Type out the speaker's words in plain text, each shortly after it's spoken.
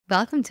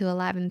Welcome to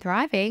Alive and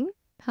Thriving.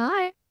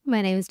 Hi,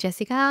 my name is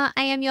Jessica.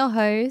 I am your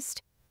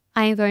host.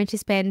 I am going to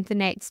spend the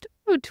next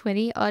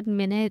 20 odd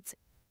minutes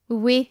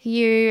with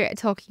you,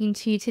 talking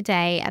to you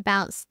today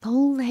about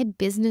soul-led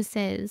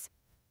businesses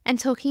and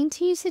talking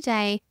to you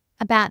today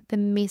about the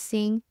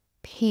missing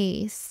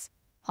piece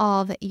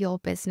of your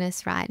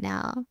business right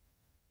now.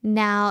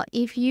 Now,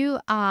 if you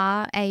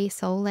are a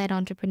soul-led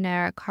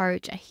entrepreneur, a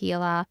coach, a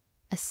healer,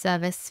 a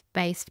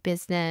service-based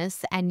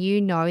business, and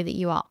you know that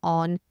you are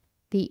on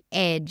the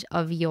edge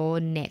of your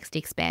next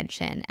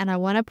expansion. And I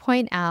want to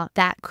point out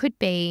that could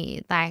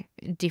be like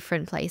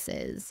different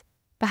places.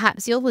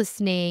 Perhaps you're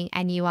listening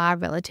and you are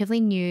relatively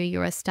new,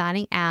 you are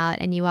starting out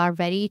and you are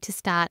ready to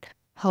start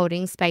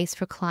holding space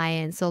for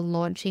clients or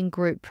launching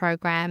group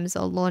programs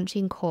or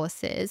launching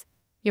courses.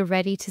 You're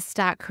ready to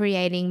start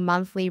creating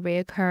monthly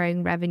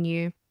reoccurring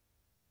revenue.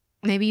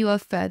 Maybe you are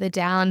further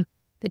down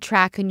the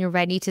track and you're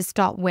ready to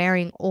stop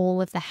wearing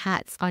all of the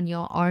hats on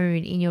your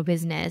own in your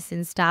business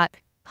and start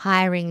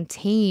hiring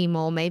team,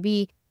 or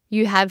maybe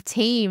you have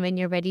team and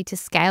you're ready to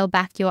scale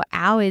back your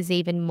hours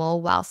even more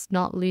whilst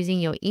not losing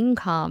your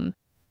income.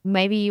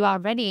 Maybe you are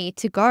ready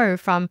to go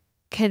from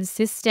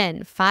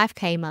consistent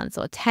 5K months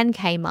or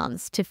 10K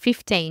months to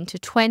 15 to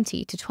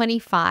 20 to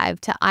 25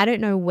 to I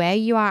don't know where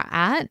you are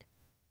at.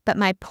 But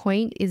my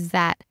point is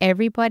that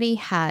everybody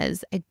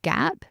has a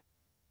gap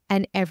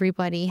and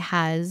everybody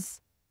has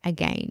a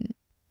gain.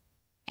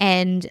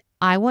 And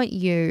I want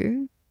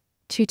you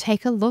to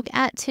take a look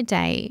at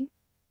today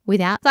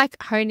without like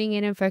honing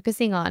in and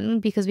focusing on,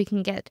 because we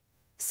can get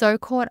so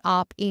caught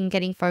up in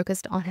getting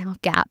focused on our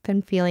gap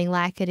and feeling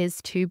like it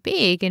is too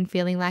big and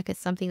feeling like it's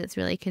something that's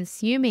really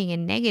consuming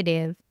and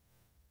negative.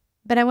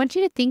 But I want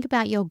you to think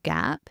about your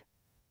gap.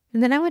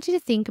 And then I want you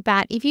to think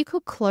about if you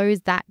could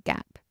close that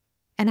gap.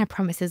 And I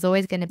promise there's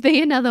always going to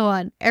be another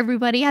one.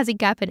 Everybody has a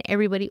gap and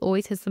everybody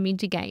always has something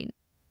to gain.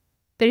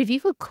 But if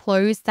you could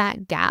close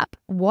that gap,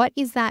 what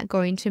is that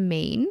going to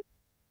mean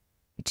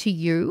to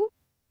you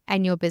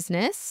and your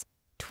business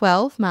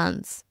 12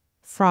 months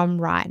from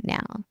right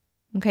now?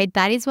 Okay,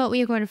 that is what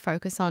we are going to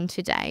focus on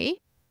today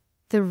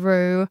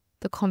through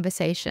the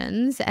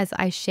conversations as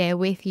I share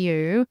with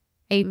you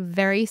a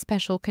very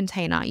special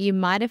container. You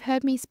might have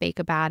heard me speak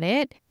about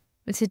it,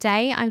 but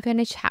today I'm going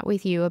to chat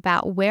with you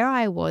about where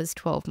I was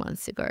 12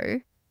 months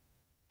ago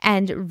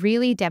and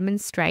really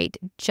demonstrate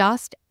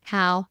just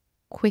how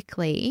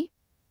quickly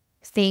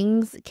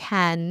things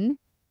can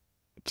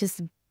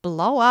just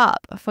blow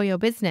up for your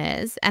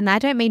business. And I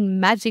don't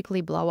mean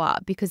magically blow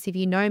up, because if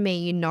you know me,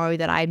 you know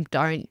that I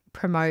don't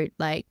promote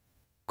like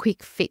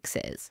quick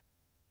fixes.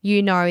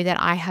 You know that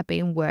I have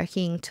been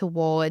working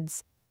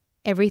towards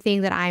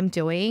everything that I'm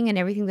doing and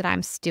everything that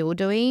I'm still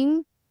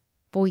doing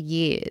for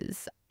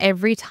years.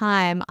 Every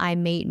time I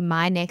meet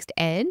my next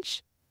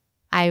edge,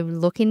 I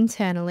look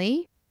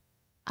internally,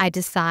 I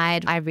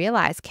decide, I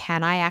realize,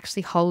 can I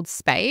actually hold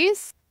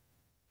space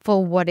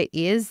for what it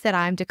is that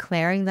I'm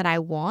declaring that I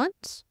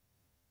want?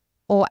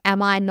 Or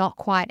am I not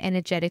quite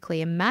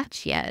energetically a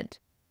match yet?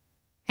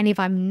 And if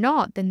I'm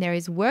not, then there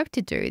is work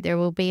to do. There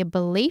will be a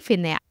belief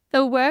in there.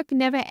 The work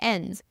never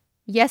ends.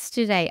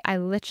 Yesterday, I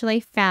literally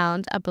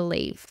found a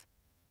belief.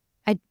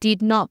 I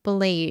did not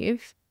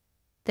believe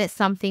that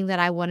something that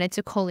I wanted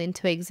to call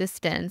into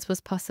existence was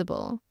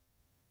possible.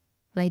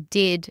 I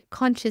did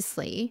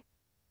consciously,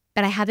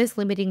 but I had this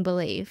limiting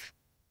belief.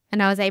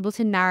 And I was able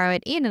to narrow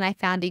it in and I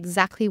found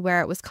exactly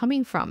where it was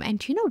coming from. And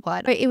do you know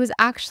what? It was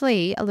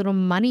actually a little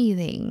money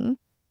thing,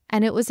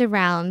 and it was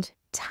around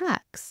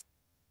tax.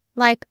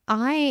 Like,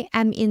 I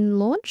am in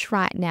launch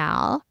right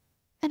now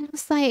and it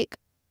was like,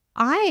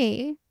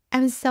 I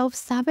am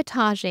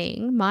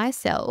self-sabotaging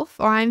myself,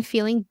 or I'm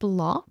feeling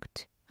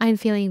blocked. I'm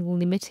feeling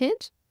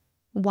limited.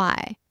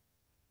 Why?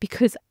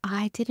 Because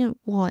I didn't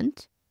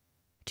want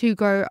to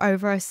go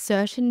over a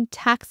certain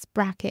tax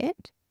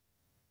bracket.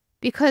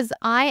 Because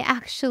I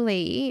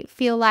actually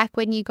feel like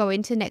when you go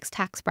into next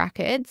tax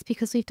brackets,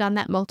 because we've done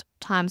that multiple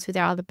times with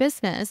our other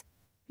business,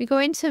 we go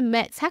into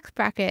tax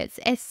brackets,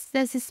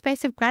 there's this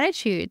space of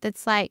gratitude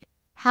that's like,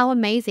 how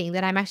amazing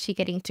that I'm actually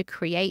getting to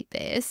create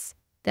this,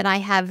 that I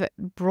have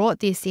brought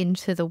this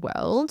into the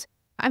world.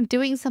 I'm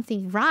doing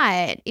something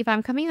right if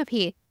I'm coming up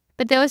here.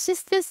 But there was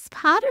just this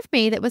part of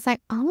me that was like,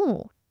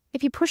 oh,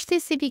 if you push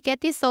this, if you get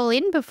this all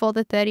in before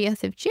the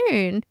 30th of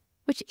June,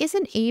 which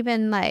isn't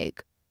even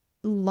like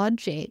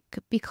logic,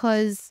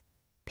 because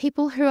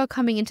people who are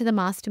coming into the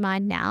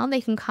mastermind now, they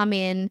can come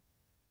in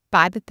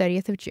by the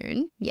 30th of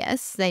June.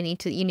 Yes, you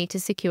need to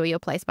secure your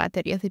place by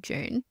 30th of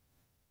June.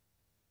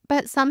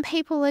 But some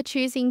people are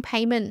choosing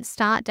payment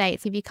start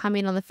dates. If you come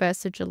in on the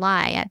 1st of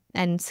July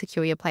and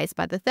secure your place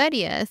by the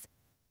 30th,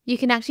 you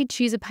can actually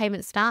choose a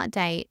payment start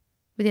date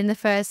within the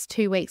first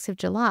 2 weeks of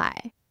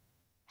July.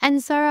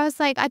 And so I was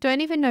like, I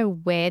don't even know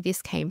where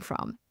this came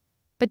from.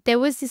 But there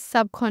was this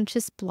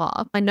subconscious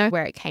block. I know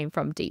where it came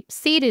from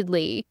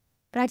deep-seatedly,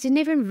 but I didn't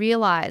even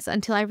realize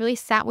until I really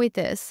sat with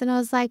this. And I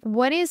was like,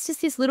 what is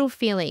just this little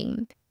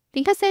feeling? I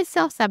think I said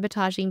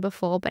self-sabotaging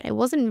before, but it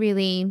wasn't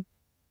really,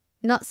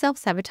 not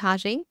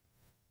self-sabotaging. It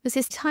was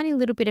this tiny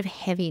little bit of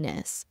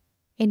heaviness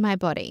in my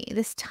body,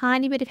 this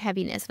tiny bit of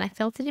heaviness. And I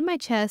felt it in my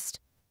chest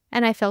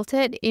and I felt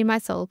it in my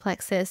solar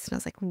plexus. And I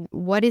was like,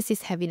 what is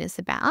this heaviness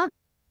about?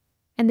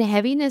 And the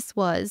heaviness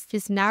was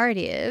this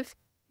narrative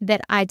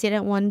that I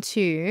didn't want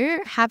to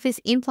have this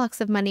influx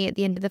of money at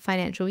the end of the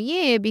financial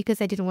year because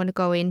I didn't want to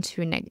go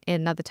into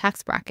another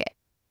tax bracket.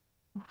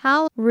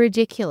 How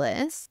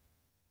ridiculous,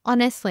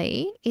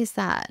 honestly, is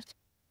that?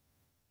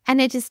 And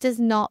it just does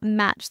not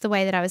match the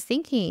way that I was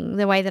thinking,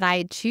 the way that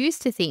I choose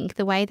to think,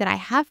 the way that I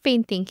have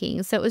been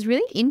thinking. So it was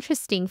really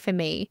interesting for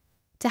me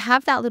to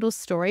have that little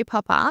story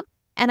pop up,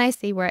 and I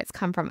see where it's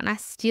come from. And I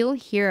still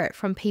hear it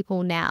from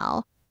people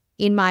now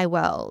in my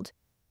world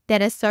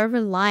that are so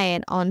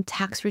reliant on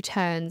tax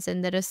returns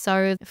and that are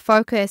so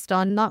focused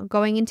on not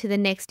going into the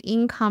next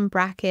income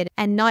bracket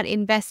and not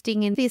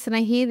investing in this. And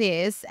I hear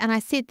this and I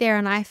sit there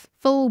and I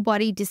full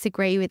body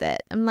disagree with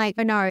it. I'm like,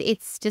 oh no,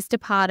 it's just a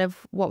part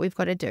of what we've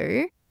got to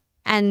do.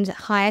 And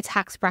higher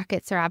tax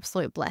brackets are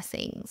absolute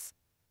blessings.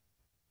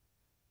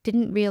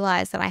 Didn't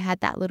realize that I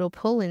had that little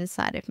pull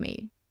inside of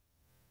me.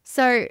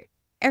 So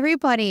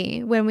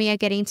everybody, when we are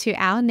getting to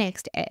our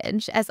next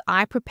edge, as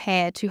I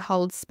prepare to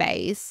hold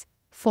space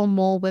for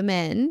more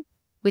women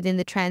within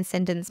the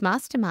Transcendence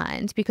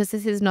Mastermind, because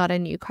this is not a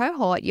new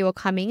cohort, you are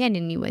coming in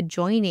and you are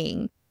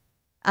joining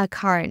a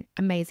current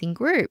amazing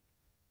group.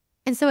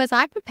 And so as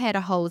I prepare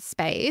to hold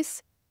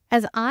space,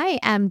 as I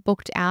am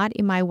booked out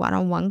in my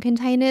one-on-one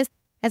containers,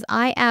 as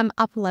I am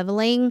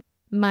up-leveling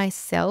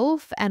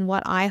myself and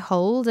what I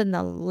hold and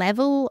the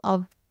level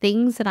of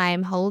things that I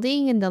am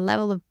holding and the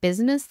level of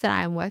business that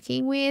I am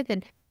working with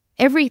and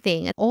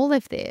everything, and all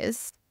of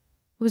this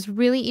was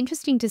really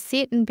interesting to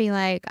sit and be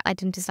like, I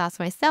didn't just ask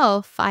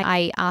myself.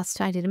 I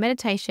did a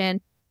meditation,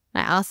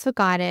 I asked for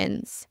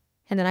guidance,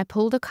 and then I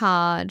pulled a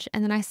card,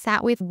 and then I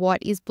sat with what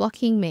is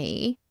blocking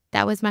me.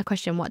 That was my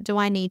question. What do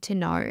I need to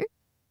know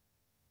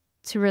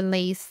to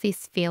release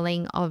this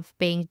feeling of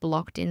being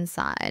blocked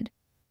inside?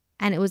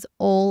 And it was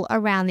all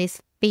around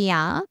this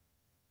fear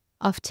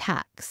of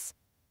tax.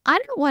 I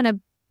don't want to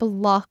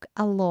block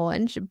a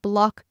launch,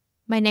 block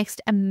my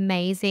next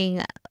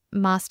amazing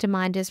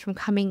masterminders from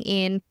coming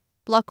in,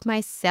 block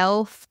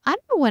myself. I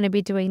don't want to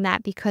be doing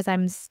that because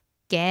I'm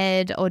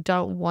scared or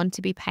don't want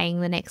to be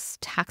paying the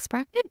next tax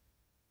bracket.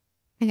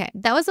 Okay,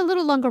 that was a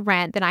little longer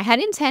rant than I had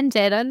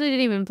intended. I didn't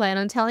even plan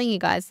on telling you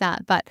guys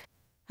that, but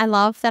I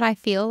love that I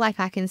feel like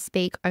I can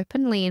speak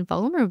openly and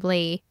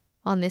vulnerably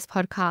on this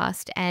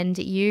podcast, and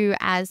you,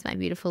 as my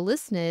beautiful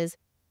listeners,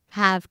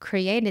 have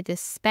created this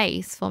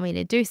space for me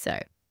to do so.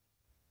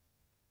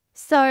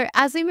 So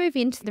as we move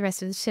into the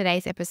rest of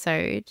today's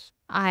episode,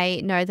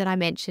 I know that I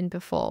mentioned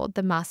before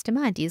the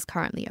mastermind is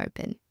currently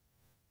open.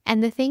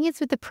 And the thing is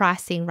with the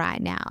pricing right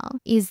now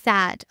is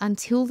that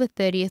until the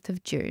 30th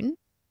of June,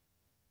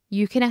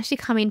 you can actually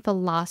come in for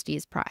last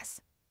year's price,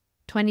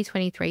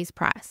 2023's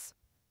price.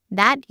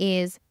 That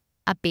is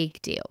a big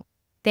deal.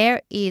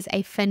 There is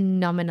a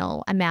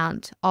phenomenal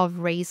amount of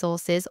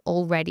resources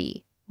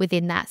already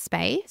within that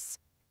space.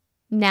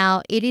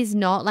 Now, it is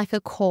not like a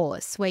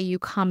course where you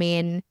come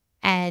in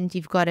and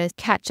you've got to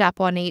catch up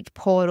on each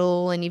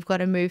portal and you've got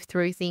to move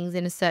through things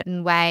in a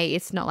certain way.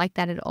 It's not like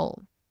that at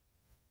all.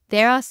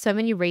 There are so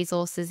many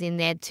resources in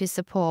there to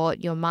support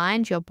your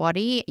mind, your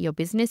body, your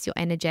business, your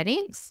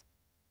energetics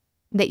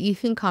that you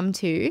can come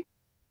to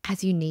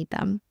as you need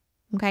them.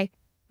 Okay.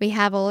 We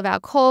have all of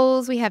our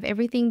calls. We have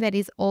everything that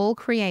is all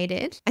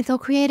created. It's all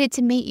created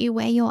to meet you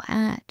where you're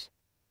at.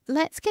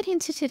 Let's get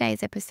into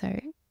today's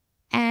episode.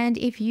 And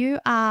if you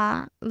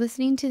are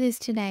listening to this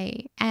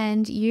today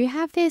and you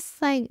have this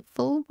like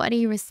full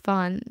body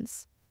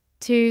response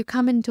to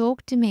come and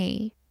talk to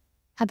me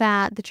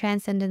about the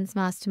Transcendence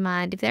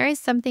Mastermind, if there is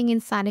something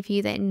inside of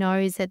you that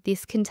knows that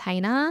this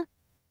container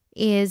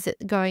is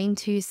going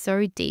to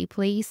so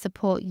deeply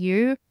support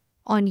you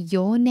on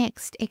your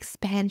next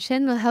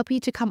expansion, will help you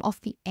to come off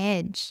the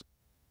edge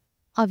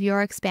of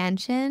your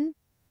expansion,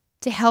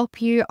 to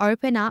help you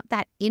open up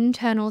that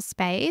internal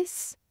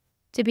space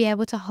to be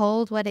able to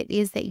hold what it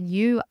is that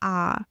you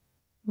are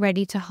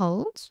ready to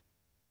hold.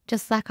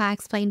 Just like I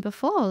explained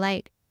before,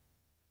 like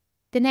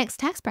the next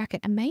tax bracket,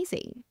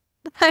 amazing.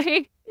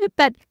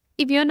 But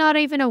if you're not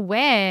even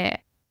aware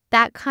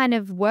that kind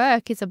of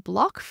work is a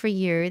block for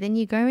you, then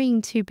you're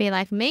going to be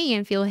like me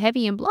and feel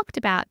heavy and blocked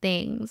about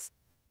things.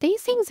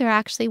 These things are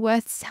actually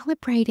worth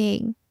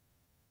celebrating.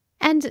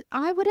 And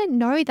I wouldn't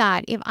know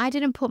that if I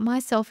didn't put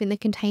myself in the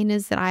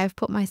containers that I have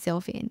put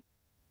myself in.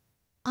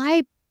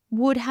 I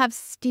would have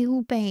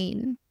still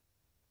been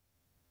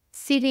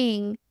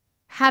sitting,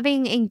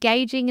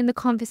 engaging in the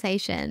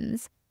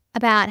conversations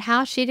about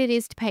how shit it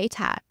is to pay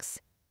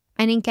tax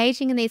and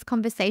engaging in these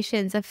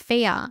conversations of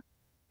fear.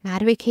 How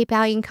do we keep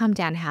our income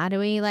down? How do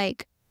we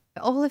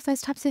all of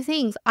those types of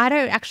things? I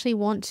don't actually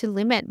want to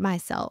limit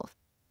myself.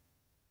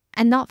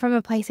 And not from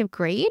a place of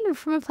greed, but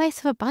from a place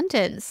of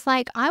abundance.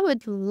 Like, I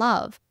would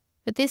love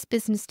for this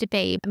business to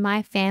be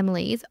my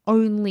family's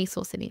only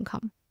source of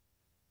income.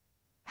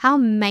 How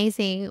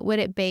amazing would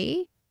it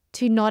be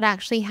to not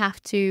actually have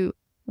to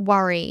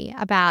worry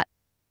about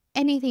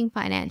anything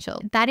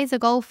financial? That is a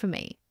goal for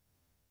me.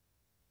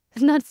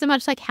 Not so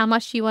much like how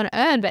much do you want to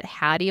earn, but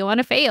how do you want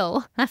to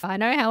feel? I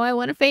know how I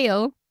want to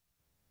feel.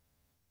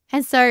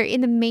 And so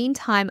in the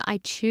meantime, I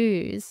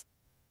choose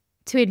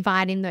to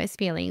invite in those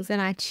feelings,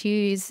 and I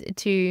choose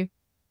to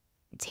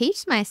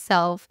teach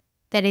myself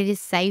that it is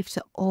safe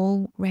to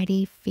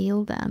already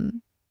feel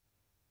them.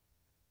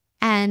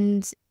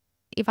 And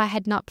if I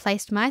had not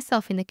placed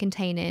myself in the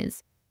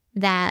containers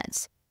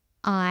that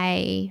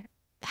I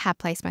have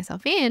placed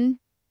myself in,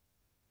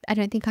 I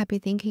don't think I'd be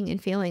thinking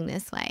and feeling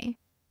this way.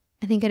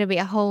 I think it'd be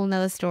a whole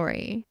nother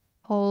story,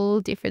 whole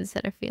different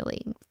set of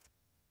feelings.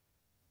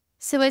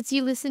 So as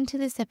you listen to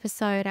this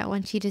episode, I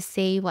want you to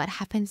see what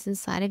happens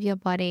inside of your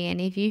body. And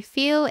if you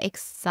feel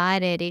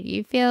excited, if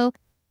you feel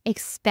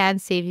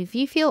expansive, if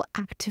you feel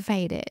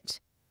activated,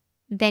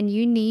 then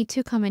you need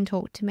to come and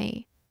talk to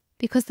me,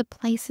 because the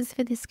places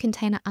for this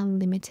container are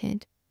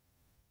limited.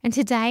 And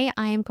today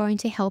I am going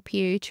to help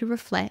you to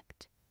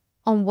reflect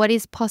on what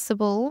is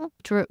possible,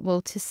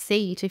 to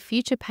see, to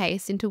future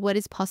pace into what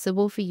is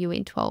possible for you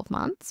in 12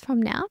 months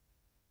from now,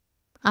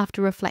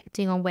 after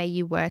reflecting on where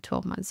you were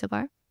 12 months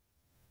ago.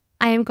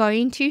 I am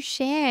going to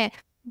share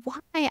why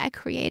I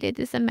created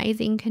this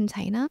amazing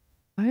container,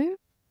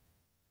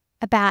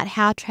 about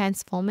how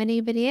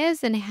transformative it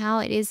is and how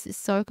it is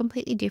so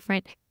completely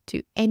different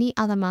to any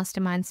other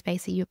mastermind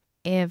space that you've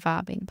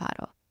ever been part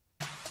of.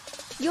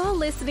 You're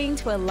listening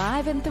to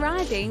Alive and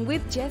Thriving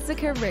with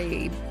Jessica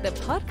Reed, the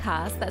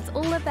podcast that's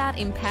all about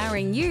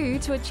empowering you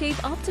to achieve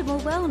optimal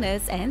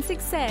wellness and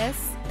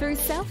success through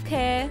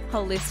self-care,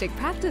 holistic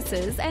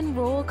practices, and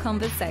raw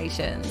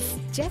conversations.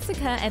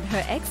 Jessica and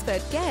her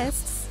expert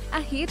guests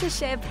are here to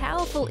share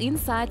powerful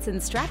insights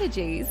and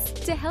strategies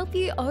to help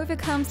you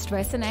overcome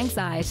stress and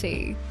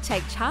anxiety,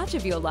 take charge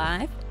of your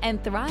life,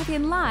 and thrive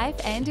in life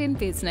and in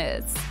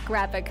business.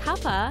 Grab a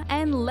cuppa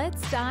and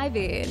let's dive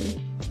in.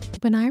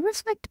 When I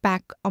reflect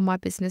back on my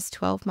business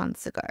 12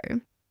 months ago,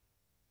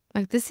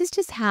 this is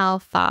just how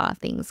far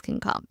things can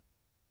come.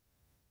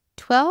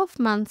 12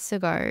 months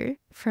ago,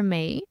 for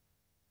me,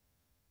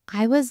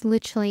 I was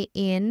literally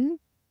in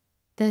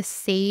the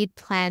seed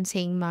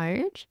planting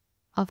mode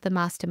of the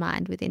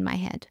mastermind within my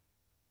head.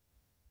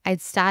 I'd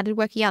started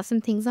working out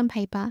some things on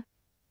paper.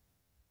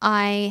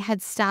 I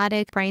had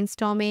started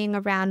brainstorming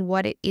around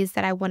what it is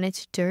that I wanted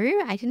to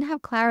do. I didn't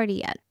have clarity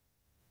yet.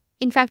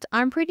 In fact,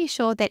 I'm pretty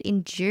sure that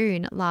in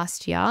June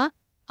last year,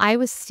 I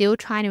was still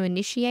trying to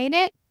initiate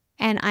it,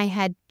 and I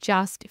had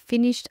just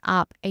finished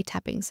up a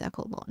tapping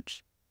circle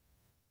launch.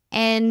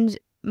 And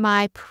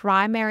my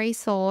primary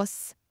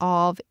source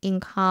of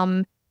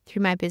income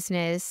through my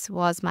business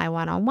was my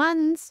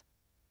one-on-ones.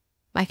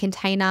 My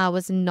container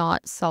was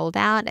not sold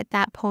out at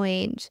that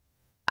point.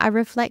 I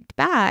reflect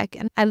back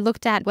and I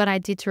looked at what I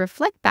did to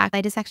reflect back.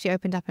 I just actually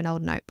opened up an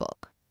old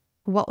notebook.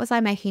 What was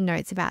I making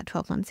notes about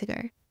 12 months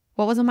ago?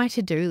 What was on my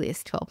to-do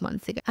list 12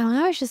 months ago? And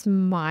I was just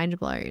mind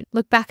blown.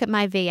 Look back at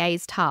my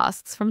VA's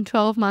tasks from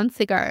 12 months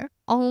ago.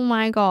 Oh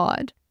my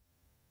God.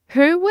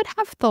 Who would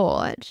have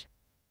thought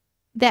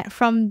that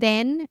from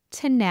then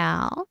to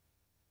now,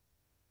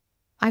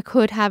 I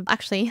could have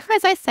actually,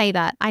 as I say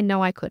that, I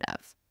know I could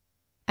have.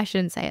 I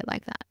shouldn't say it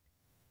like that.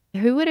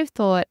 Who would have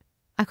thought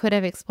I could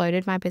have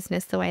exploded my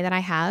business the way that I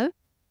have?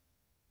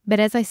 But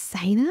as I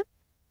say that,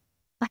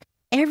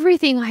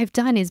 everything I've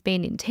done has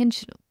been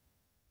intentional.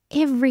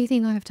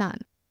 Everything I've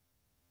done.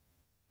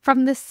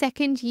 From the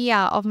second year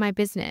of my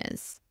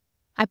business,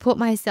 I put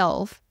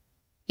myself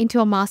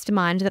into a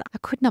mastermind that I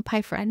could not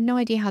pay for. I had no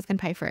idea how I was going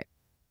to pay for it.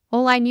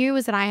 All I knew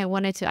was that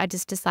I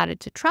just decided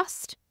to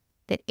trust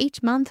that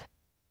each month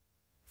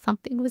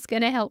something was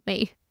going to help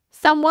me.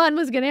 Someone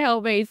was going to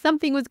help me.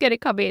 Something was going to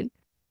come in.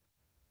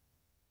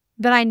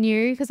 But I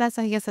knew, because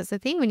I guess that's the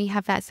thing, when you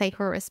have that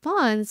sacred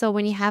response, or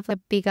when you have a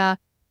bigger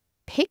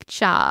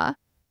picture,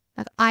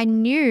 I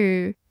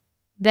knew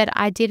that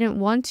I didn't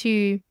want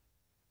to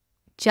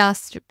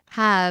just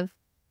have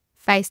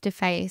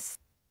face-to-face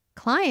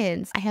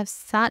clients. I have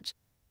such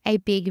a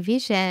big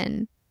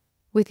vision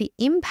with the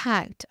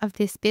impact of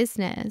this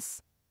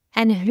business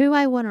and who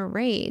I want to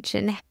reach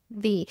and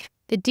the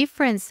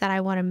difference that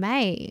I want to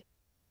make.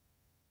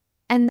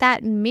 And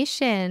that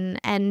mission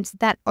and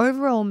that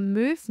overall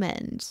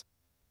movement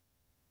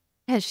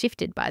has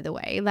shifted, by the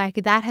way.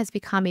 That has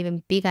become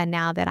even bigger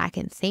now that I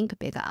can think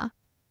bigger.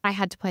 I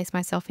had to place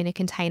myself in a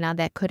container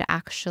that could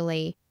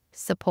actually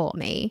support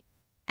me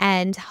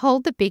and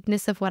hold the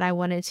bigness of what I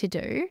wanted to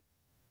do.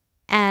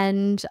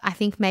 And I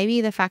think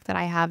maybe the fact that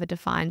I have a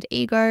defined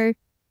ego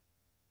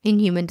in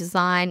human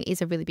design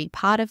is a really big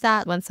part of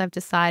that. Once I've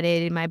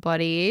decided in my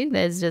body,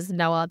 there's just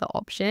no other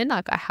option.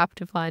 I have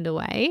to find a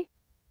way.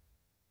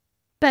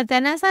 But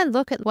then as I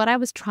look at what I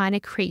was trying to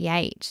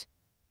create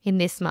in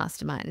this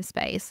mastermind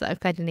space, I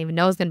didn't even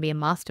know it was going to be a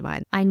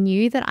mastermind. I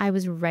knew that I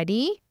was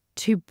ready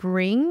to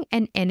bring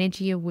an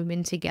energy of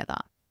women together.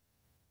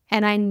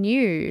 And I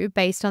knew,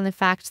 based on the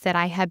fact that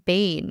I had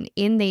been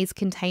in these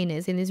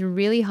containers, in these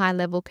really high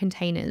level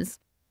containers,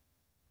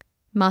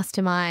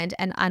 mastermind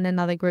and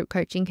another group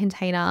coaching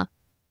container,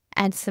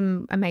 and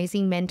some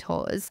amazing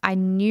mentors, I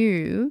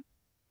knew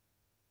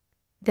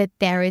that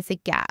there is a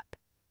gap.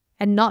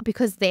 And not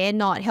because they're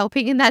not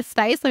helping in that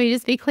space. Let me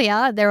just be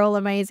clear. They're all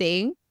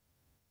amazing.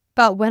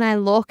 But when I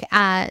look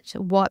at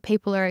what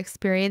people are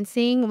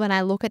experiencing, when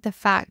I look at the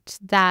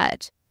fact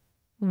that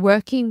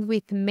working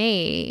with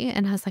me,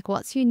 and I was like,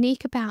 what's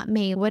unique about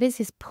me? What is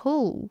this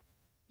pull?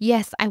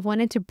 Yes, I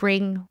wanted to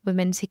bring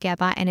women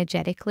together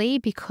energetically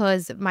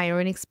because my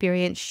own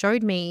experience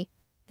showed me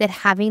that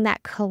having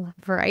that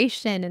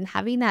collaboration and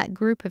having that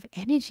group of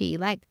energy,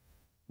 like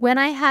when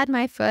I had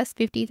my first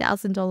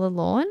 $50,000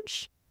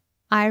 launch,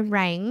 I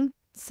rang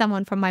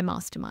someone from my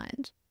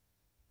mastermind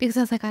because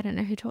I was like, I don't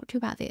know who to talk to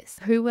about this.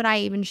 Who would I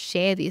even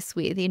share this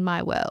with in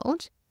my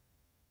world?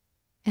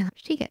 And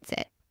she gets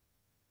it.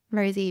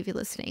 Rosie, if you're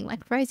listening,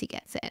 like Rosie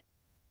gets it.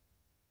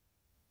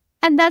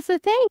 And that's the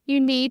thing. You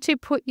need to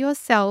put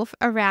yourself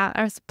around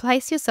or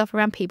place yourself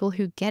around people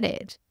who get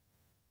it.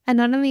 And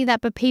not only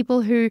that, but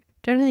people who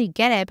don't really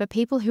get it, but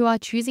people who are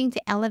choosing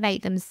to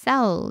elevate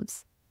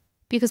themselves.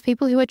 Because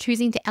people who are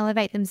choosing to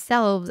elevate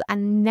themselves are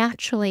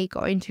naturally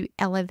going to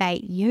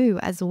elevate you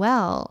as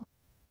well.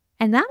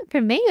 And that for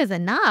me is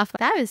enough.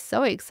 That is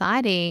so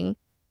exciting.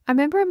 I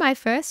remember in my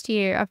first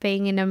year of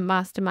being in a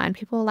mastermind,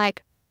 people were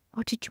like,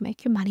 oh, did you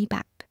make your money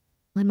back?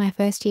 In my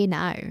first year,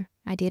 no,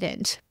 I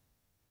didn't.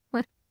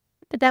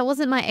 But that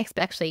wasn't my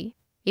actually,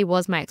 it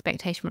was my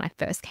expectation when I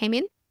first came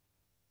in.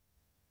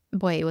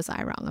 Boy, was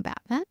I wrong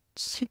about that.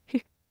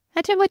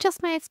 That were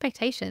just my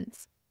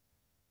expectations.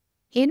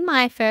 In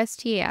my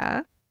first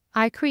year,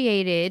 I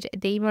created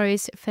the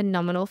most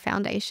phenomenal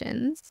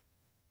foundations.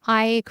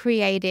 I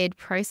created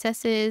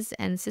processes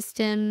and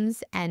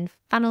systems and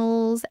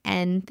funnels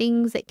and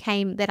things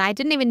that I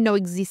didn't even know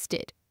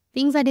existed.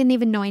 Things I didn't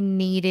even know I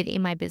needed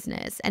in my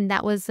business. And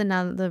that was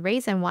another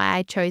reason why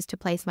I chose to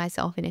place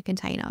myself in a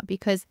container,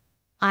 because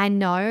I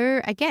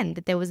know, again,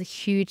 that there was a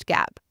huge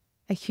gap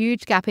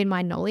in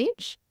my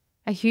knowledge,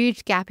 a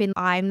huge gap in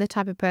I'm the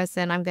type of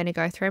person I'm going to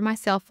go throw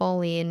myself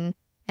all in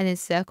and then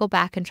circle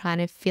back and trying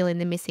to fill in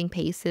the missing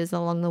pieces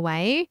along the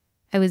way.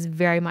 I was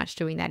very much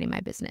doing that in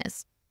my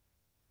business.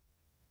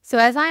 So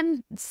as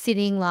I'm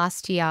sitting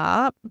last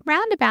year,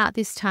 round about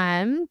this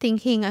time,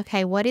 thinking,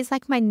 okay, what is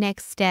like my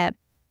next step?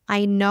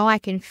 I know I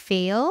can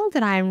feel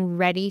that I'm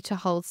ready to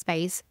hold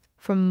space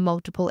for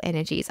multiple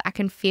energies. I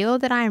can feel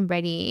that I'm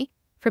ready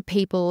for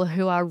people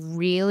who are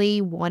really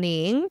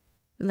wanting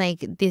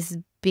like this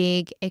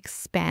big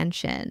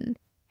expansion.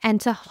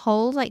 And to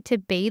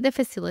be the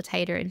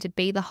facilitator and to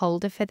be the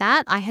holder for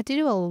that, I had to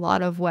do a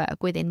lot of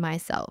work within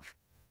myself.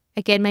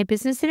 Again, my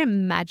business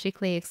didn't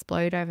magically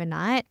explode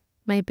overnight.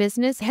 My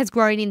business has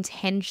grown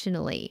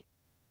intentionally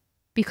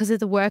because of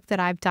the work that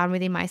I've done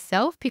within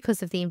myself,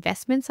 because of the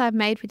investments I've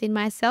made within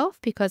myself,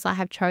 because I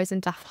have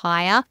chosen to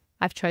hire,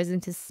 I've chosen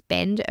to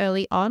spend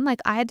early on.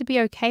 Like I had to be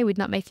okay with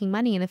not making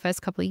money in the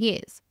first couple of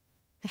years.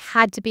 I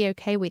had to be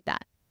okay with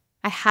that.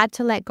 I had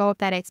to let go of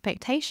that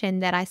expectation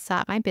that I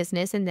start my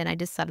business and then I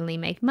just suddenly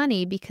make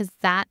money, because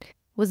that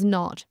was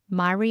not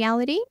my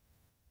reality.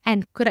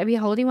 And could I be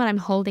holding what I'm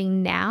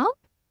holding now?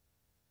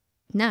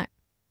 No,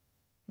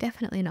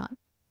 definitely not.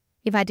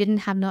 If I didn't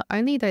have not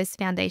only those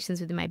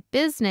foundations within my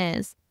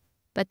business,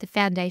 but the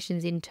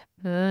foundations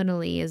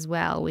internally as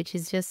well, which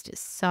is just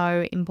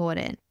so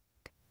important.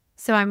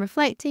 So I'm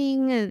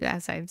reflecting,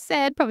 as I've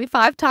said probably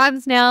 5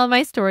 times now,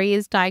 my story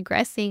is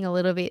digressing a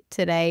little bit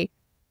today.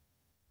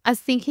 I was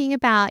thinking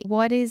about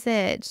what is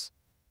it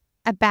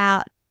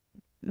about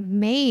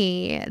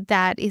me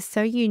that is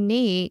so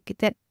unique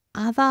that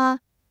other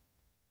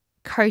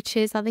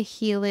coaches, other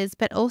healers,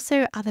 but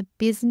also other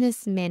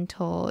business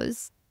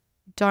mentors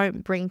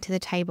don't bring to the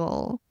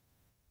table.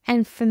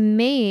 And for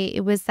me,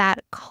 it was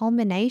that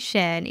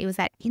culmination, it was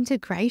that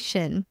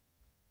integration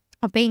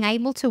of being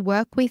able to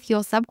work with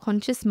your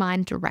subconscious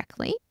mind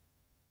directly.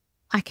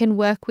 I can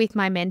work with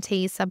my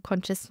mentee's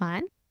subconscious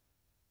mind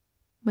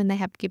when they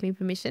have to give me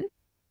permission,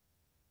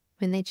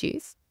 when they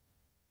choose.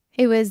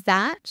 It was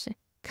that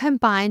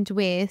combined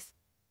with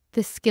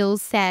the skill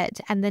set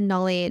and the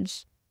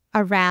knowledge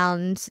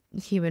around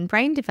human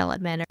brain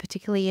development,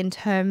 particularly in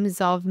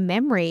terms of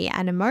memory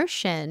and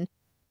emotion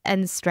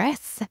and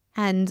stress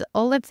and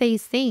all of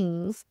these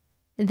things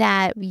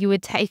that you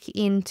would take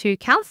into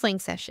counseling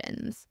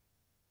sessions.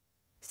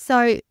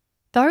 So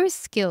those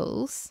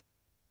skills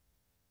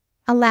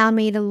allow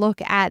me to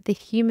look at the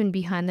human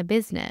behind the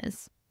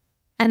business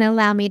and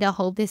allow me to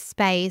hold this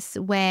space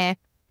where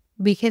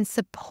we can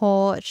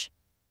support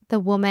the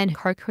woman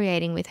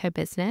co-creating with her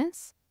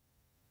business,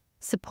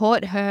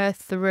 support her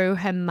through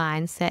her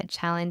mindset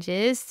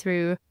challenges,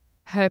 through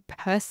her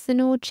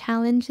personal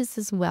challenges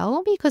as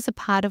well, because a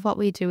part of what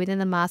we do within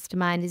the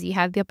mastermind is you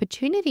have the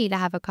opportunity to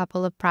have a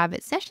couple of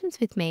private sessions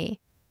with me,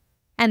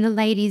 and the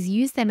ladies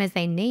use them as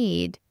they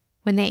need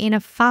when they're in a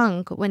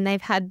funk, when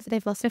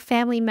they've lost a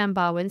family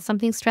member, when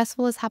something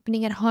stressful is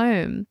happening at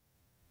home.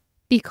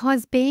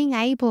 Because being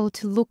able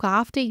to look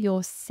after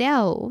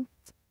yourself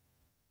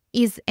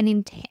is an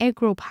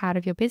integral part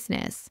of your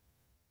business.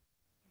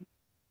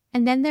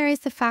 And then there is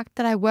the fact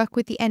that I work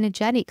with the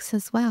energetics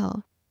as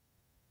well.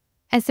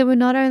 And so we're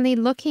not only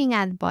looking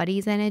at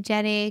body's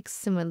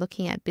energetics and we're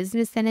looking at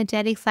business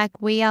energetics,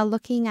 like we are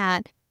looking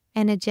at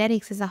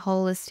energetics as a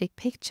holistic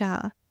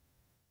picture.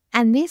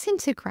 And this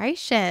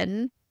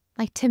integration,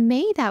 like to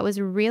me, that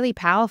was really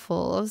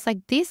powerful. I was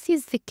like, this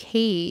is the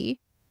key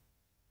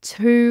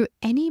to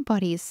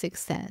anybody's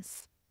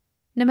success,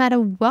 no matter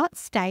what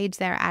stage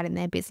they're at in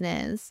their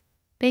business.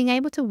 Being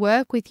able to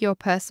work with your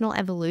personal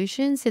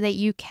evolution so that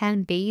you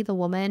can be the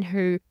woman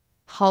who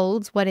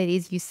holds what it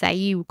is you say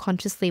you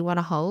consciously want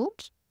to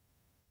hold,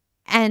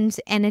 and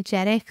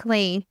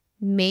energetically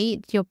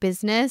meet your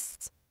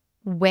business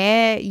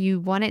where you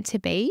want it to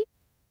be,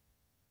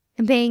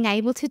 and being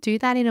able to do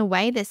that in a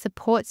way that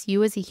supports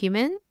you as a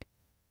human,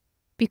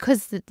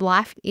 because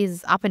life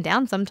is up and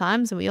down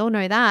sometimes, and we all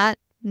know that,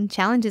 and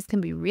challenges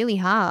can be really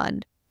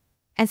hard.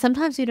 And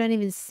sometimes we don't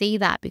even see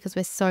that because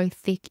we're so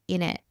thick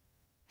in it.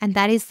 And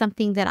that is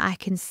something that I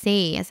can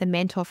see as a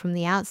mentor from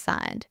the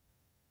outside.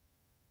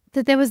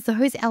 That there was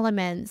those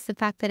elements, the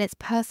fact that it's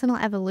personal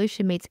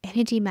evolution meets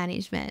energy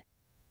management.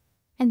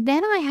 And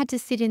then I had to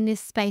sit in this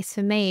space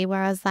for me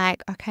where I was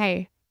like,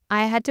 okay,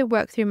 I had to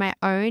work through my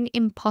own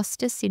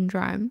imposter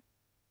syndrome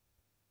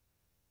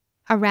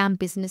around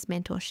business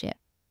mentorship.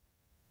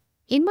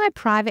 In my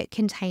private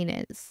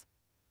containers,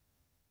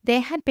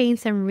 there had been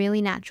some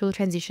really natural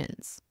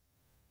transitions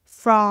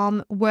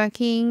from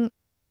working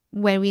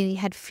when we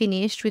had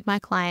finished with my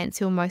clients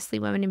who were mostly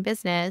women in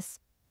business.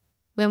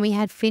 When we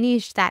had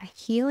finished that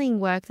healing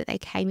work that they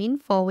came in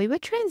for, we were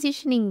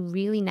transitioning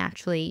really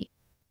naturally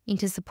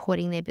into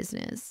supporting their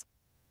business.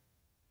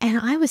 And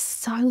I was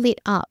so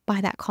lit up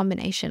by that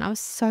combination. I was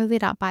so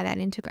lit up by that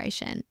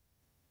integration.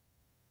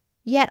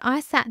 Yet I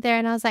sat there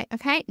and I was like,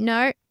 okay,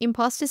 no,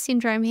 imposter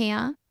syndrome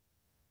here.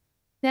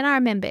 Then I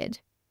remembered,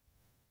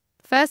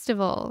 first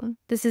of all,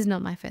 this is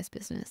not my first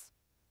business.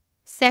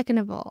 Second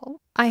of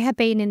all, I have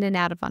been in and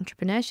out of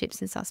entrepreneurship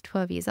since I was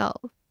 12 years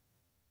old.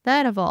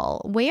 Third of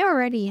all, we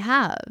already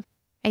have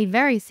a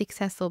very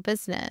successful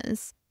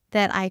business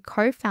that I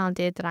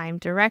co-founded, that I'm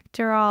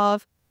director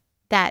of,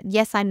 that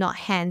yes, I'm not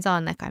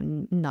hands-on, like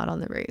I'm not on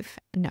the roof.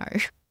 No,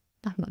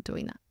 I'm not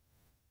doing that.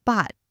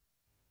 But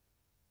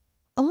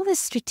all the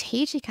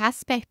strategic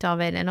aspect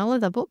of it and all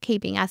of the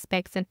bookkeeping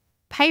aspects and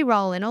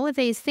payroll and all of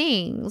these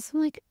things,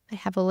 I'm like, I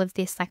have all of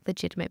this like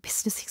legitimate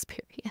business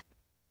experience.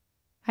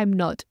 I'm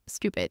not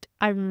stupid.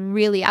 I'm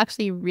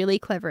actually really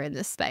clever in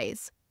this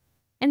space.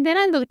 And then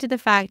I looked at the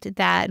fact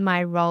that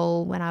my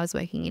role when I was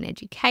working in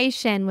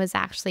education was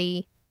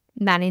actually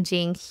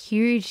managing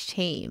huge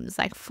teams,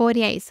 like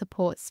 48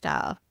 support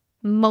staff,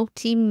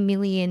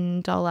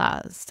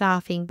 multi-million-dollar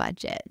staffing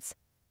budgets,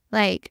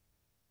 like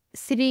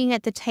sitting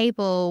at the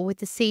table with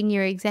the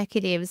senior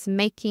executives,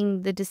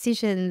 making the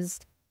decisions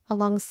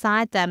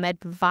alongside them,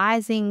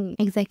 advising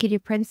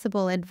executive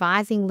principal,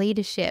 advising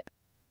leadership.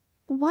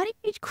 What are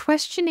you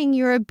questioning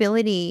your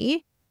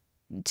ability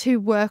to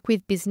work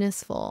with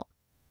business for?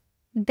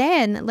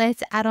 Then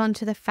let's add on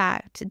to the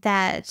fact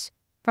that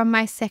from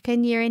my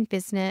second year in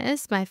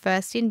business, my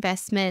first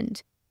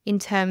investment in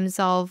terms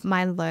of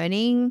my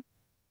learning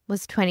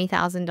was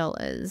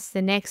 $20,000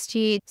 the next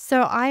year.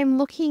 So I'm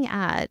looking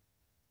at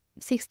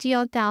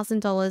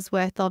 $60,000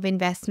 worth of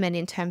investment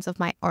in terms of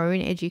my own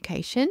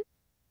education,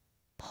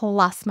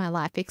 plus my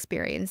life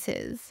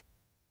experiences.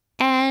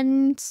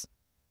 And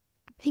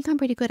I think I'm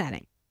pretty good at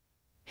it.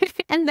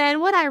 And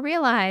then what I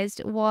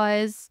realized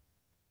was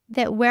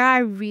that where I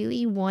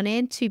really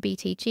wanted to be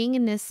teaching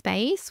in this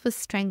space was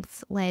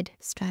strengths-led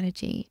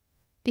strategy,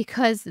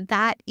 because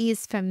that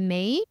is for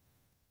me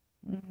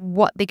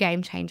what the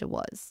game changer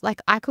was. Like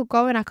I could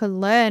go and I could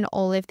learn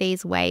all of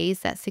these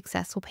ways that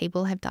successful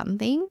people have done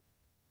things.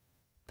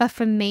 But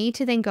for me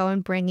to then go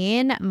and bring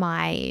in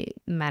my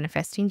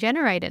manifesting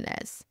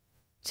generatorness,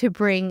 to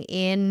bring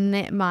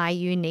in my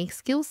unique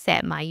skill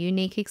set, my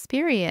unique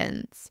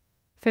experience,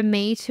 for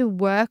me to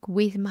work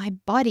with my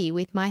body,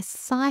 with my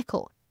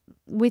cycle,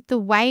 with the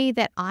way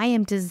that I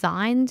am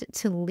designed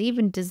to live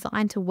and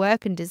designed to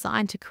work and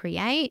designed to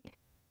create,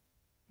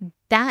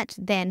 that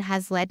then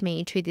has led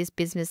me to this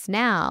business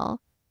now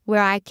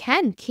where I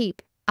can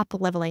keep up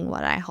leveling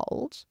what I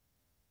hold.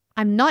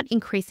 I'm not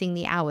increasing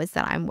the hours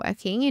that I'm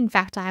working. In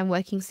fact, I am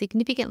working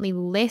significantly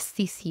less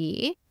this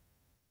year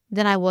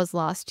than I was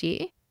last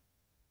year.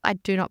 I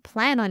do not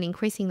plan on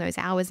increasing those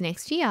hours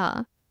next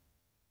year.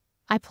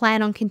 I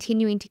plan on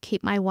continuing to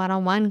keep my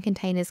one-on-one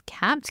containers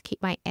capped,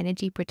 keep my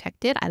energy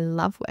protected. I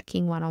love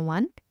working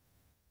one-on-one,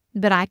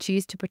 but I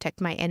choose to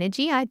protect my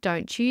energy. I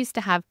don't choose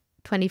to have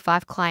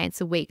 25 clients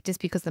a week just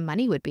because the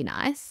money would be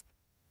nice.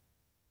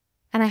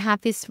 And I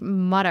have this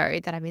motto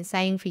that I've been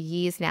saying for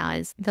years now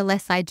is the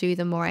less I do,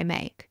 the more I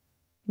make.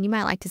 And you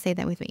might like to say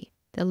that with me.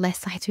 The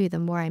less I do, the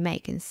more I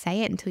make, and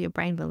say it until your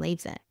brain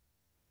believes it.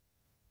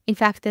 In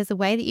fact, there's a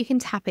way that you can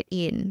tap it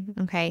in,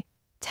 okay?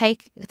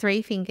 Take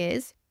 3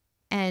 fingers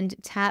and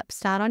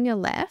start on your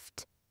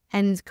left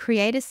and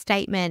create a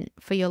statement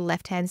for your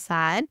left-hand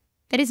side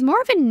that is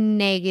more of a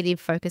negative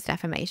focused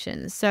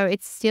affirmation. So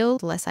it's still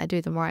the less I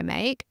do, the more I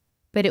make,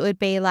 but it would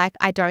be like,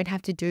 I don't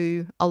have to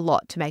do a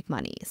lot to make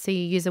money. So you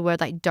use a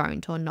word like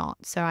don't or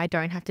not. So I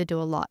don't have to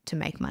do a lot to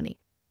make money.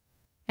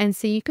 And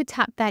so you could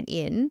tap that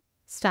in,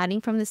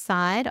 starting from the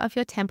side of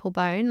your temple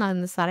bone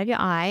on the side of your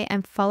eye,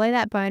 and follow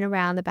that bone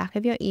around the back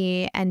of your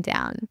ear and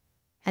down,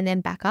 and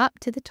then back up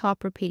to the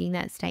top, repeating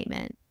that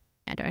statement.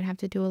 I don't have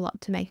to do a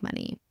lot to make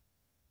money.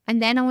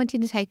 And then I want you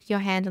to take your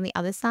hand on the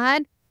other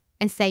side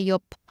and say your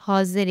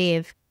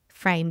positive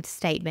framed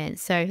statement.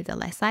 So the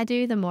less I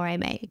do, the more I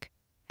make.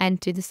 And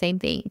do the same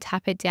thing.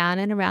 Tap it down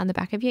and around the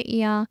back of your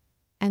ear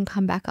and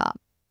come back up.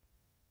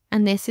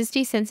 And this is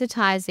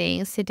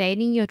desensitizing,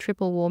 sedating your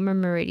triple warmer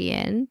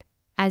meridian,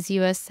 as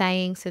you are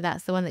saying. So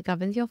that's the one that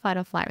governs your fight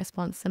or flight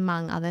response,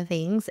 among other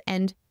things.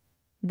 And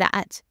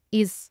that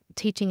is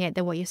teaching it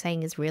that what you're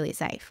saying is really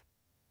safe.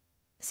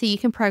 So you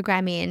can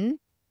program in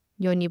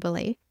your new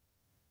belief.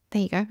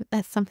 There you go.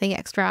 That's something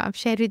extra I've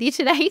shared with you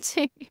today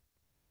too.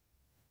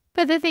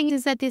 But the thing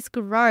is that this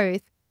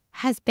growth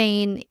has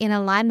been in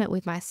alignment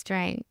with my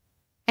strength.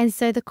 And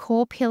so the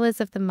core pillars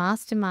of the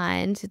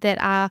mastermind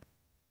that are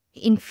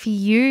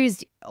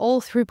infused all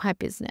through my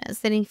business,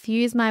 that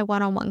infuse my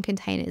one-on-one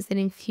containers, that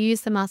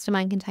infuse the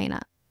mastermind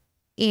container,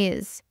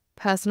 is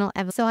personal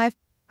evolution. So I've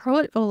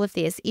brought all of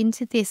this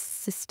into this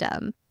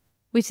system,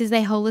 which is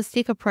a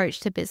holistic approach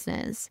to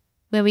business,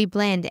 where we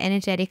blend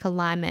energetic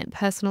alignment,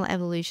 personal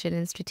evolution,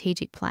 and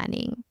strategic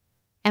planning.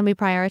 And we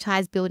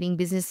prioritize building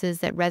businesses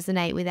that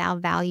resonate with our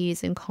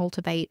values and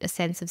cultivate a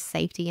sense of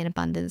safety and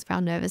abundance for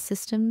our nervous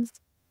systems.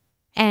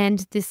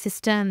 And the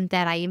system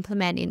that I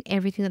implement in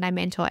everything that I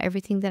mentor,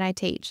 everything that I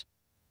teach,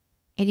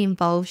 it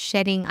involves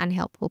shedding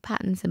unhelpful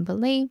patterns and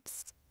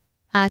beliefs,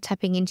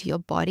 tapping into your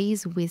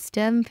body's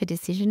wisdom for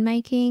decision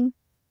making,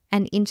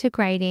 and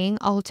integrating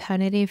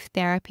alternative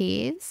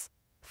therapies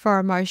for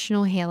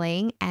emotional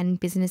healing and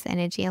business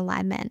energy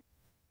alignment.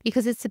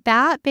 Because it's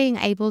about being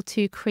able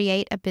to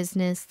create a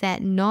business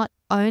that not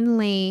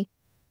only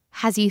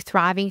has you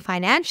thriving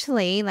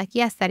financially, like,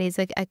 yes, that is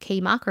a key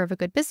marker of a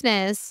good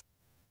business,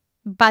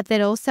 but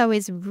that also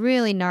is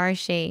really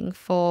nourishing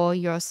for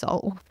your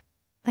soul.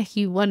 Like,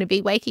 you want to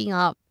be waking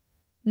up,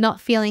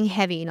 not feeling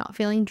heavy, not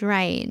feeling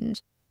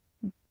drained.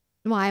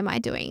 Why am I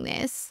doing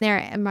this?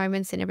 There are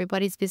moments in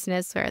everybody's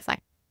business where it's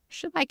like,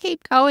 should I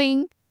keep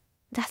going?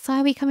 That's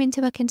why we come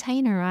into a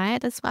container,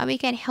 right? That's why we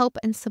get help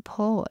and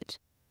support.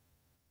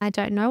 I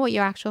don't know what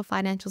your actual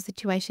financial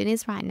situation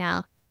is right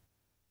now,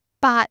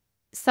 but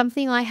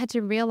something I had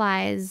to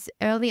realize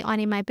early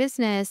on in my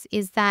business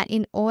is that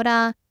in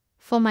order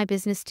for my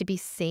business to be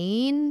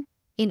seen,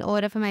 in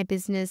order for my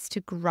business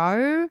to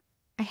grow,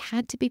 I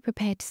had to be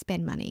prepared to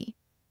spend money.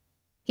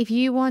 If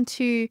you want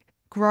to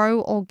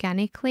grow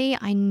organically,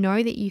 I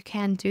know that you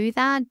can do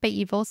that, but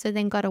you've also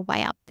then got to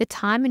weigh up the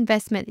time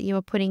investment that you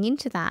are putting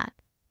into that.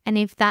 And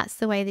if that's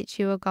the way that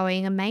you are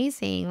going,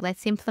 amazing,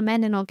 let's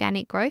implement an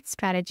organic growth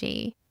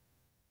strategy.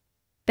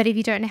 But if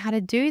you don't know how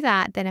to do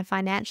that, then a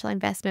financial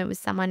investment with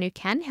someone who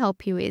can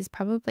help you is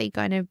probably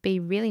going to be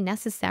really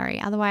necessary.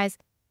 Otherwise,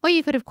 or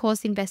you could, of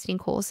course, invest in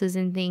courses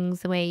and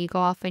things where you go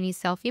off and you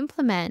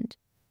self-implement.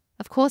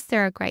 Of course,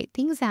 there are great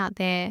things out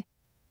there.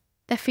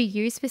 But for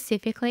you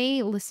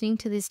specifically, listening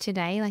to this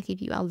today, like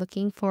if you are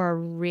looking for a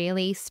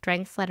really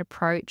strengths-led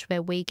approach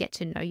where we get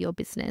to know your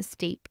business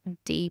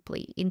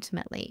deeply,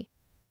 intimately,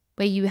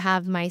 where you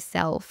have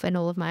myself and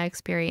all of my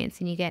experience,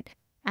 and you get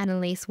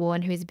Annalise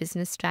Warren, who's a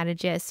business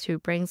strategist, who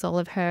brings all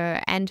of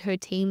her and her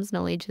team's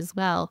knowledge as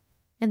well.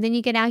 And then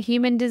you get our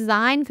human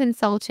design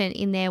consultant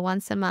in there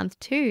once a month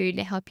too,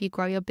 to help you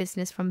grow your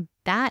business from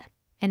that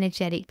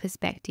energetic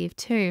perspective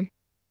too.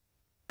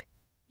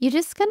 You're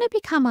just going to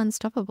become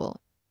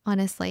unstoppable,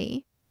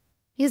 honestly,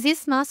 because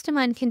this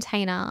mastermind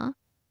container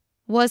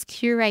was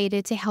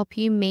curated to help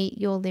you meet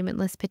your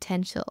limitless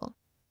potential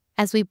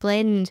as we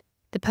blend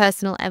the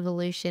personal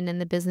evolution and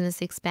the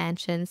business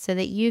expansion so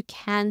that you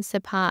can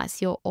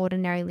surpass your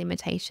ordinary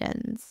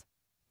limitations.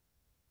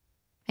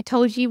 I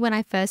told you when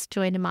I first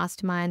joined a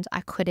mastermind,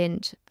 I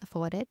couldn't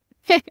afford it.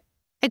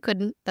 I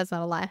couldn't. That's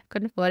not a lie.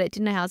 Couldn't afford it.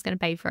 Didn't know how I was going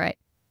to pay for it.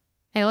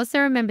 I also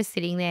remember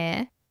sitting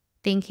there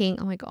thinking,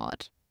 oh my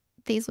God,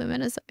 these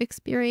women are so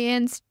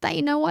experienced.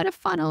 They know what a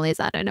funnel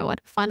is. I don't know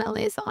what a funnel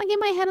is. So I get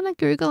my head on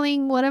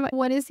Googling,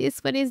 what is this?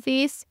 What is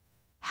this?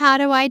 How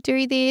do I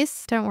do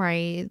this? Don't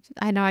worry.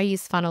 I know I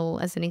use funnel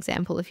as an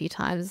example a few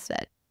times,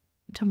 but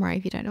don't worry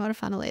if you don't know what a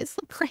funnel is.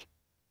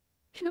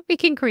 We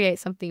can create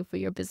something for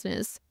your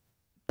business.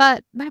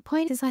 But my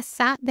point is, I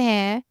sat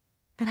there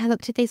and I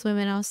looked at these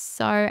women. I was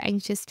so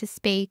anxious to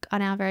speak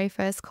on our very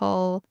first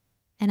call.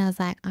 And I was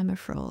like, I'm a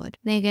fraud.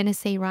 They're going to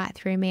see right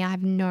through me. I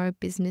have no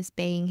business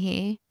being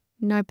here.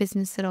 No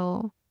business at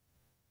all.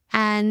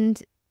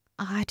 And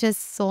I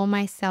just saw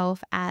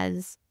myself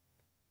as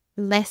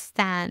less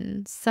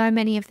than so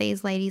many of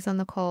these ladies on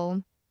the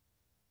call.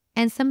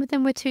 And some of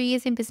them were 2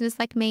 years in business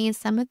like me, and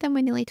some of them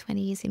were nearly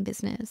 20 years in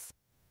business.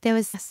 There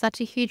was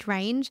such a huge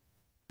range.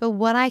 But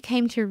what I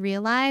came to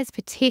realize,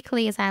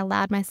 particularly as I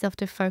allowed myself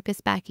to focus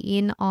back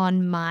in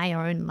on my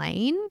own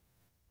lane,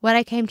 what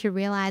I came to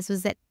realize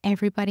was that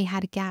everybody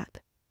had a gap.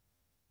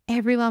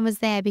 Everyone was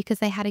there because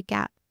they had a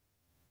gap.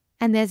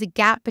 And there's a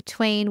gap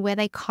between where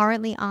they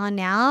currently are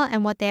now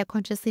and what they're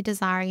consciously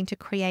desiring to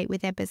create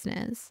with their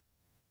business.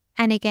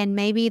 And again,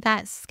 maybe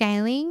that's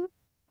scaling,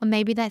 or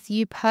maybe that's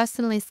you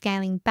personally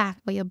scaling back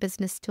where your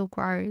business still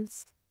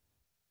grows.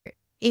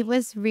 It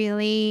was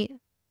really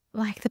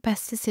like the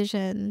best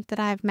decision that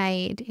I've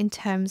made in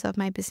terms of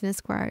my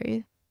business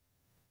growth.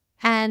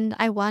 And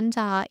I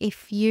wonder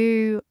if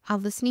you are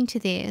listening to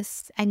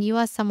this and you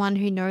are someone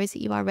who knows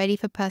that you are ready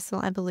for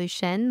personal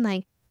evolution,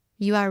 like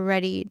you are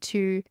ready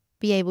to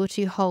be able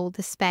to hold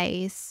the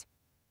space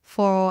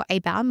for a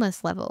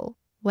boundless level,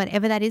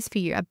 whatever that is for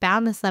you, a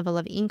boundless level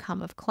of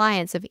income, of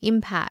clients, of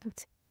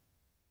impact,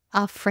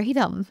 of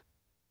freedom.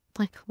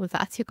 Like, well,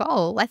 that's your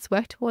goal. Let's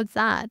work towards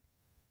that.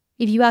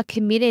 If you are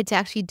committed to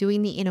actually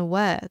doing the inner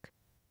work.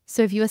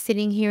 So if you are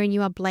sitting here and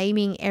you are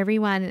blaming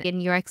everyone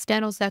in your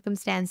external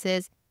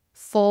circumstances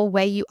for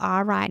where you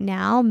are right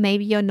now,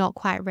 maybe you're not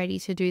quite ready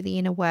to do the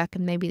inner work,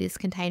 and maybe this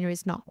container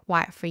is not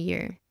quite for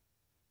you,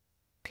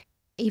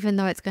 even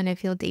though it's going to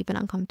feel deep and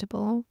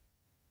uncomfortable.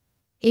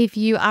 If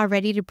you are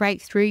ready to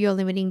break through your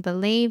limiting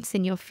beliefs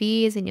and your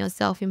fears and your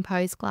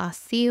self-imposed glass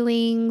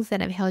ceilings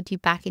that have held you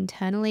back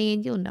internally,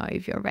 and you'll know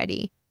if you're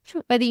ready.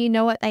 Whether you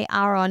know what they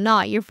are or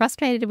not, you're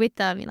frustrated with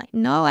them. You're like,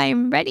 no,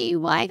 I'm ready.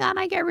 Why can't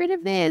I get rid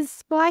of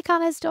this? Why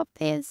can't I stop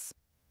this?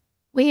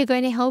 We are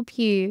going to help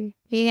you.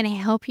 We're going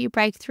to help you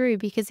break through,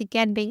 because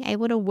again, being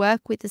able to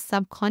work with the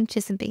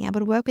subconscious and being able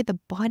to work with the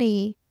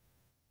body,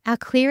 our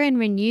clear and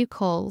renew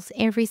calls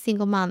every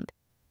single month,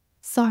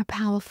 so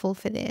powerful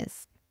for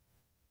this.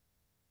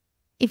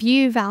 If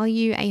you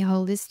value a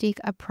holistic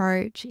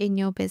approach in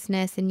your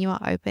business and you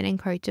are open and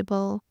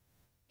coachable,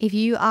 if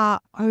you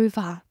are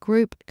over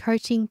group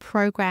coaching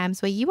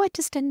programs where you are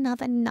just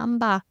another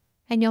number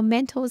and your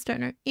mentors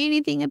don't know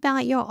anything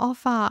about your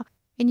offer,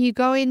 and you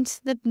go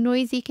into the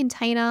noisy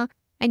container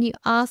and you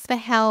ask for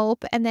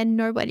help and then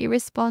nobody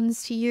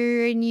responds to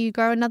you and you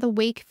go another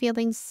week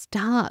feeling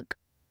stuck,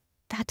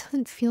 that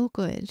doesn't feel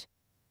good.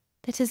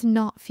 That does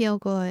not feel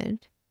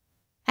good.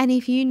 And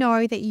if you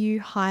know that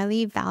you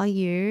highly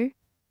value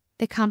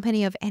the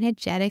company of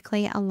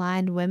energetically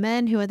aligned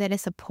women who are there to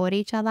support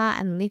each other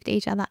and lift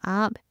each other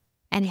up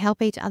and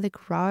help each other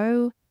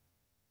grow,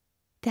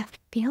 they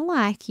feel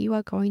like you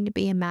are going to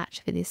be a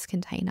match for this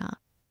container.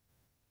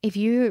 If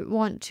you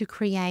want to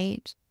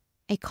create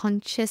a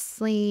conscious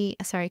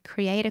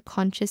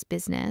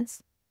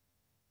business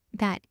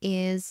that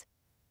is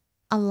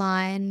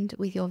aligned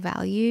with your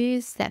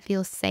values, that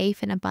feels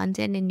safe and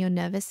abundant in your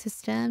nervous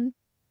system,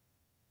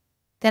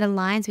 that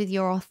aligns with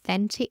your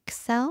authentic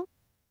self,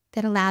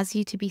 that allows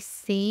you to be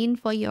seen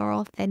for your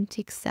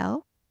authentic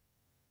self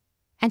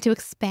and to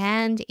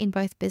expand in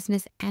both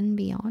business and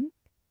beyond,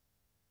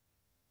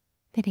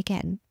 then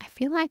again, I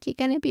feel like you're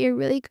going to be a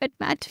really good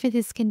match for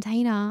this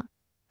container.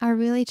 I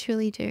really,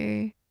 truly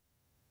do.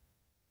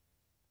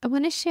 I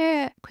want to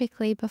share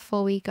quickly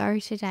before we go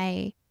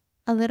today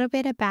a little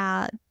bit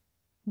about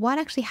what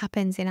actually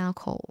happens in our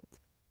calls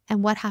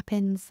and what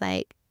happens,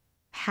 like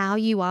how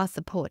you are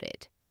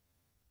supported.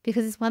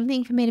 Because it's one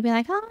thing for me to be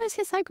like, oh, this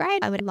is so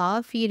great. I would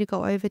love for you to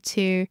go over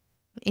to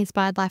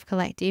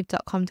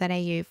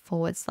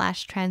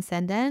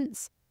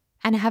inspiredlifecollective.com.au/transcendence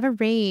and have a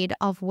read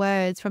of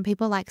words from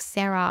people like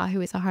Sarah, who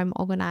is a home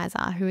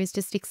organizer, who has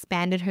just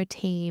expanded her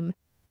team.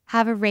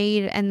 Have a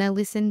read and then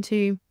listen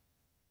to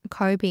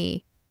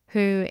Kobe,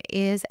 who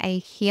is a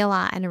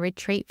healer and a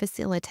retreat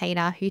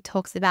facilitator who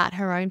talks about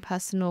her own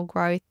personal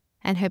growth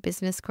and her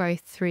business growth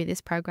through this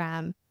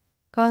program.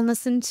 Go and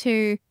listen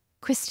to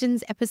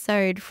Kristen's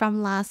episode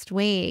from last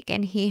week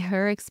and hear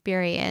her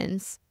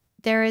experience.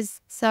 There is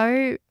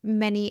so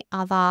many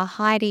other,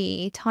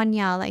 Heidi,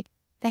 Tonya, like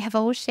they have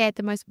all shared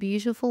the most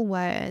beautiful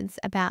words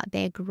about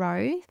their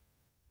growth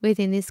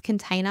within this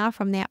container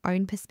from their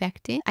own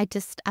perspective. I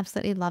just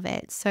absolutely love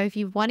it. So if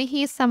you want to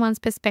hear someone's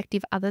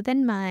perspective other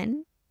than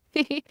mine,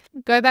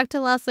 go back to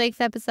last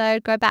week's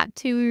episode, go back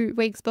 2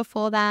 weeks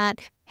before that,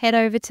 head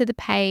over to the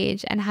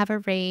page and have a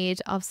read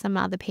of some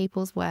other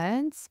people's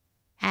words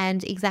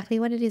and exactly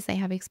what it is they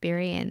have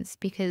experienced.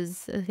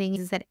 Because the thing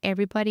is that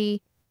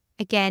everybody,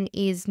 again,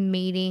 is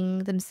meeting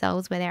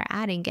themselves where they're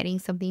at and getting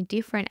something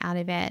different out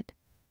of it.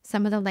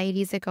 Some of the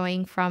ladies are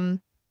going from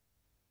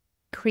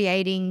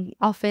creating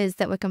offers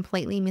that were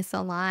completely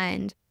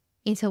misaligned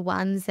into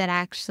ones that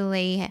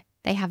actually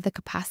they have the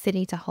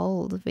capacity to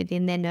hold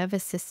within their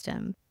nervous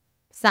system.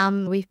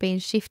 Some, we've been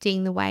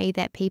shifting the way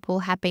that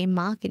people have been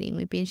marketing.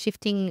 We've been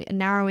shifting,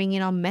 narrowing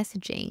in on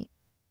messaging.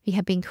 We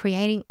have been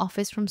creating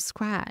offers from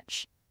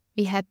scratch.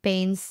 We have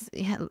been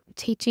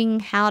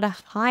teaching how to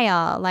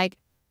hire, like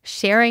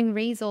sharing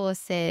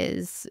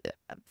resources,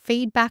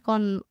 feedback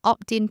on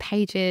opt-in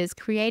pages,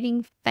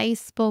 creating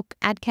Facebook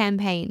ad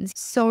campaigns.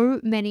 So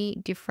many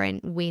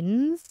different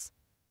wins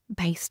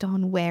based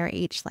on where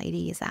each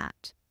lady is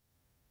at.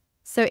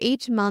 So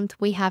each month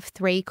we have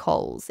 3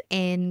 calls,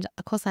 and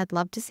of course I'd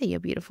love to see your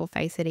beautiful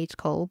face at each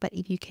call, but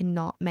if you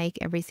cannot make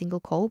every single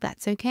call,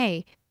 that's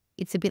okay.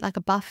 It's a bit like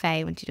a buffet.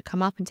 I want you to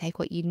come up and take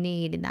what you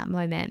need in that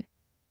moment.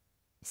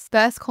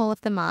 First call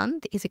of the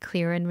month is a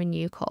clear and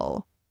renew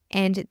call.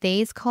 And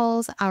these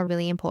calls are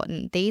really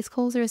important. These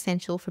calls are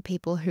essential for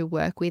people who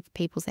work with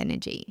people's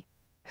energy,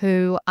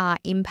 who are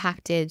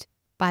impacted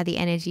by the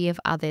energy of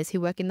others,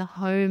 who work in the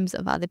homes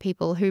of other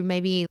people, who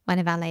maybe one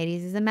of our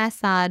ladies is a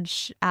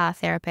massage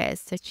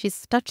therapist. So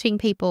she's touching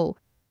people.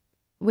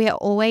 We are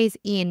always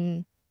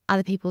in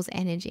other people's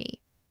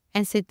energy.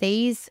 And so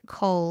these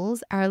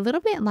calls are a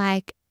little bit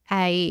like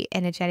a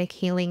energetic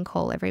healing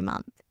call every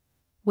month,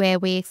 where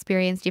we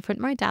experience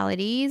different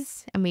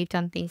modalities, and we've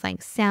done things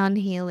like sound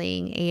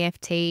healing,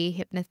 EFT,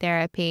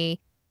 hypnotherapy,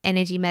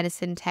 energy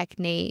medicine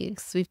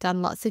techniques. We've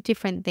done lots of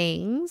different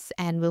things,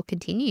 and we'll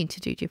continue to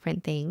do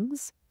different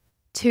things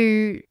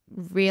to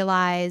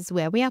realize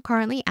where we are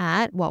currently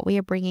at, what we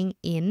are bringing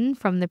in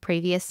from the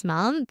previous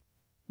month,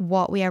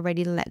 what we are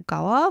ready to let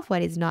go of,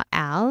 what is not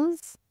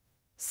ours,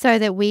 so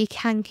that we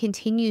can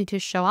continue to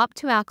show up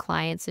to our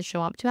clients and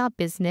show up to our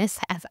business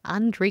as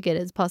untriggered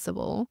as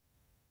possible,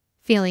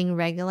 feeling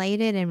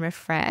regulated and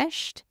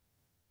refreshed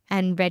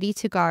and ready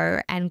to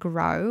go and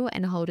grow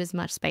and hold as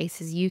much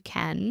space as you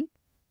can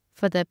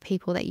for the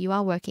people that you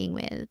are working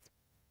with.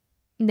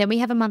 And then we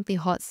have a monthly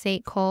hot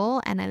seat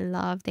call, and I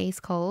love these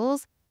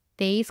calls.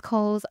 These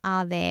calls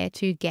are there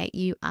to get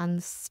you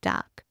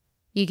unstuck.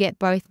 You get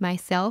both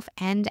myself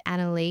and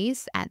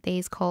Annalise at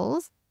these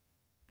calls,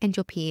 and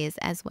your peers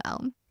as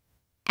well.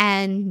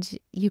 And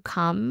you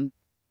come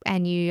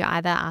and you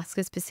either ask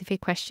a specific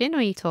question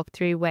or you talk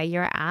through where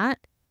you're at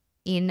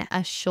in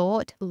a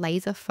short,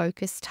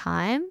 laser-focused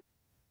time.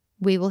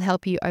 We will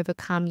help you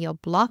overcome your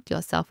block,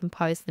 your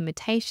self-imposed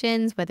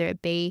limitations, whether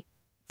it be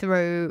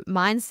through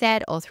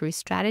mindset or through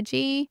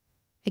strategy.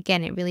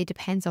 Again, it really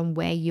depends on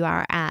where you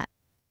are at.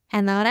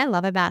 And what I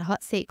love about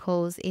hot seat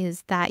calls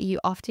is that you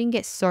often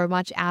get so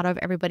much out of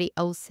everybody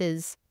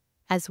else's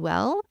as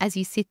well. As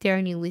you sit there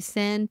and you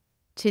listen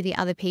to the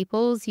other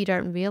people's, you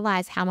don't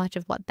realize how much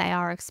of what they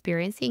are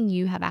experiencing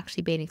you have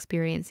actually been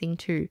experiencing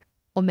too.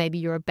 Or maybe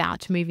you're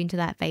about to move into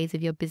that phase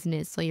of your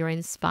business, or you're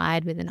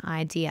inspired with an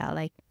idea.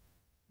 Like,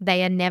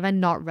 they are never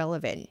not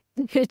relevant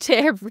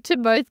to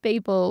most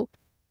people.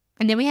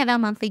 And then we have our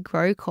monthly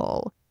grow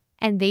call.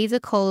 And these are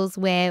calls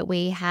where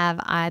we have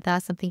either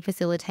something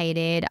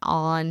facilitated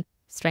on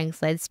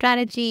strengths-led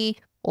strategy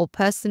or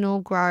personal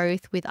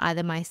growth with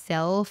either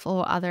myself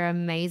or other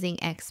amazing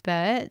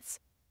experts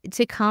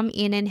to come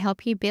in and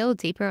help you build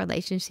deeper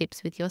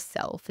relationships with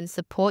yourself and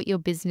support your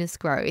business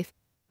growth,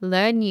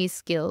 learn new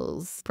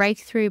skills, break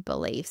through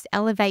beliefs,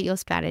 elevate your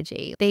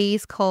strategy.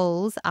 These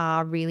calls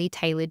are really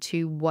tailored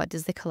to what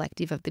does the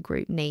collective of the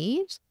group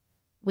need.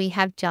 We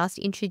have just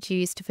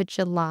introduced for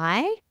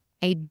July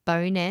a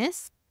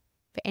bonus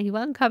for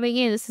anyone coming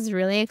in. This is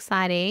really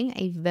exciting,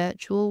 a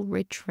virtual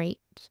retreat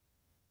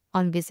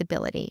on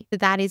visibility. So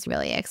that is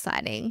really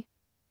exciting.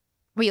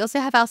 We also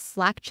have our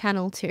Slack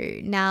channel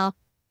too. Now,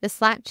 the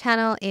Slack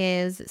channel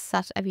is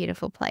such a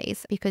beautiful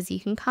place because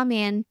you can come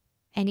in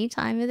any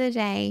time of the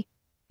day,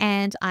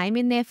 and I'm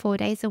in there 4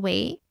 days a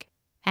week,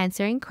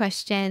 answering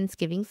questions,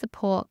 giving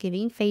support,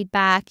 giving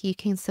feedback. You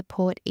can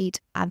support each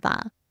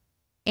other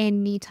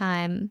any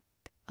time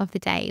of the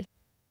day.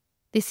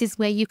 This is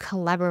where you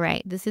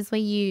collaborate. This is where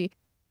you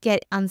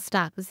get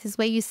unstuck. This is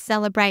where you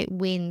celebrate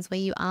wins, where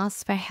you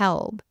ask for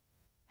help.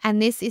 And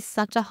this is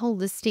such a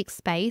holistic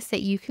space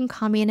that you can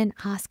come in and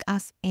ask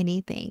us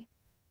anything.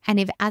 And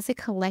if as a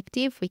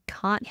collective we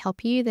can't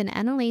help you, then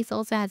Annalise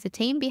also has a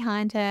team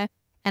behind her.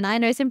 And I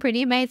know some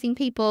pretty amazing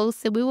people,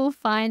 so we will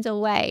find a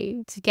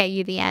way to get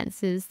you the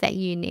answers that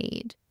you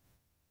need.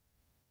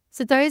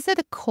 So those are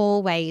the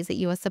core ways that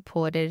you are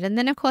supported. And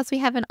then, of course, we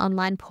have an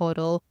online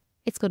portal.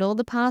 It's got all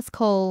the past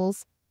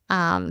calls,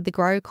 the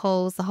grow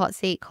calls, the hot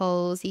seat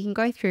calls. You can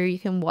go through, you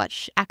can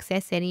watch,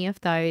 access any of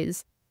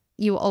those.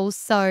 You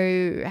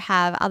also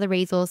have other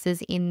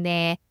resources in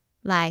there,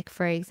 like,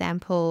 for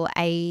example,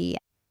 a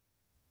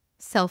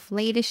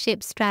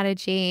self-leadership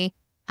strategy,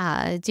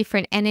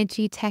 different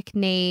energy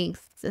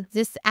techniques,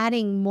 just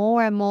adding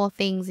more and more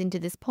things into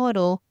this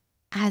portal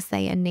as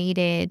they are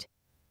needed.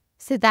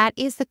 So that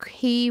is the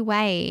key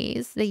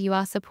ways that you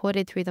are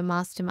supported through the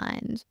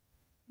mastermind.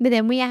 But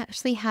then we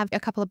actually have a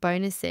couple of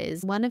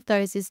bonuses. One of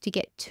those is to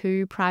get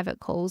 2 private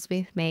calls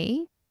with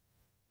me.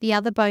 The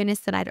other bonus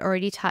that I'd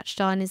already touched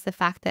on is the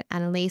fact that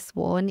Annalise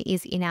Warren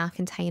is in our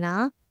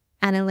container.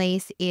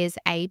 Annalise is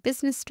a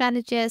business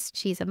strategist.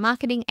 She's a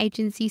marketing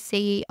agency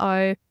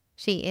CEO.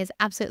 She is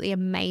absolutely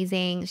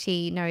amazing.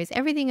 She knows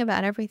everything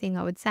about everything,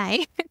 I would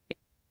say.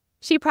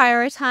 She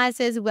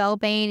prioritizes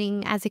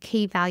well-being as a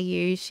key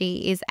value.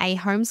 She is a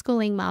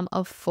homeschooling mum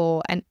of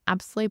 4, an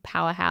absolute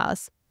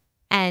powerhouse,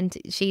 and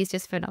she's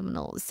just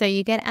phenomenal. So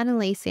you get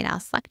Annalise in our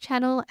Slack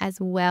channel as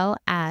well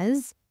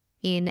as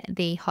in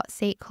the hot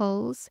seat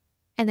calls.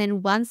 And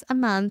then once a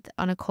month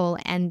on a call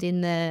and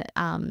in the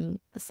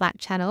Slack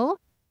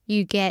channel,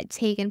 you get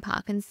Tegan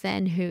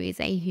Parkinson, who is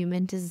a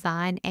human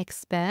design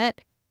expert.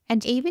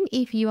 And even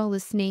if you are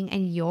listening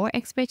and your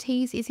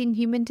expertise is in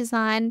human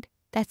design,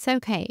 that's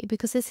okay,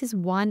 because this is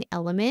one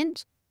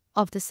element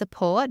of the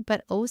support,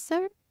 but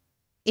also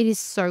it is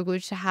so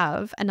good to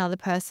have another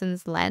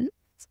person's lens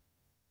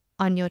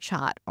on your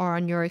chart or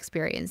on your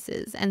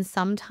experiences. And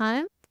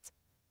sometimes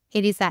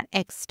it is that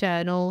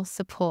external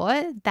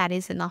support that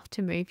is enough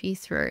to move you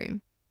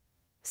through.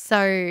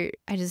 So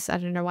I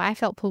don't know why I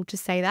felt pulled to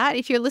say that.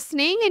 If you're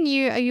listening and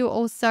you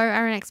also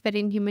are an expert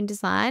in human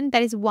design,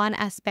 that is one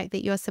aspect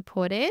that you're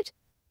supported,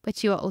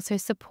 but you are also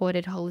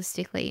supported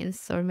holistically in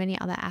so many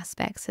other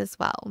aspects as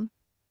well.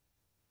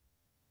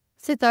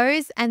 So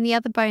those, and the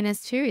other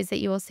bonus too, is that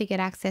you also get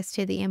access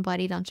to the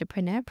Embodied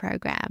Entrepreneur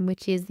Program,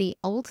 which is the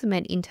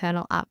ultimate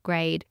internal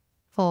upgrade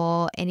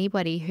for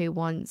anybody who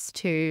wants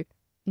to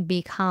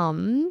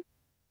become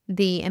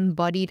the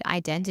embodied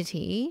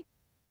identity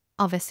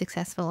of a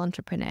successful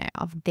entrepreneur,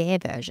 of their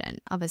version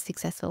of a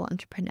successful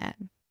entrepreneur.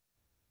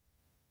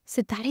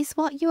 So that is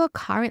what you are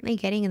currently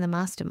getting in the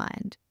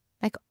mastermind.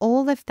 Like,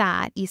 all of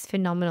that is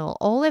phenomenal.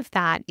 All of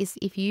that is,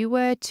 if you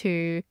were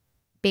to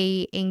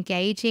be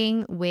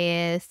engaging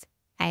with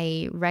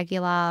a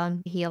regular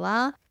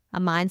healer, a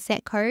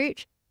mindset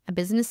coach, a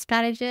business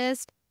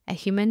strategist, a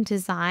human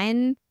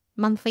design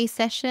monthly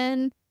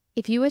session,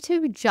 if you were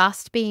to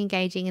just be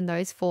engaging in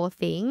those 4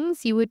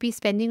 things, you would be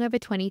spending over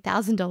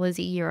 $20,000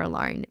 a year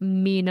alone,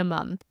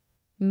 minimum,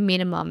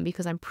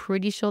 because I'm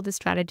pretty sure the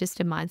strategist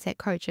and mindset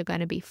coach are going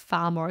to be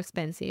far more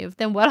expensive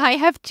than what I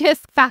have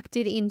just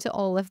factored into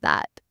all of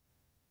that.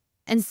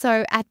 And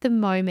so at the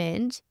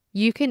moment,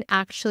 you can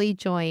actually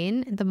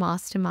join the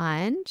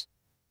mastermind.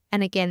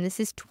 And again, this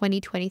is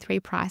 2023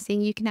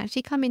 pricing. You can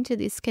actually come into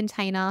this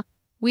container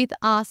with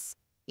us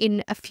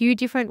in a few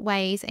different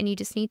ways, and you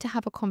just need to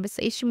have a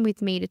conversation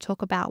with me to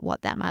talk about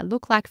what that might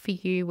look like for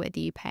you, whether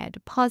you pay a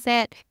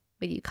deposit,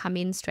 whether you come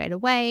in straight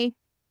away.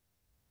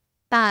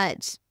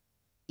 But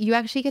you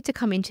actually get to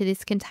come into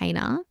this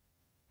container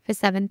for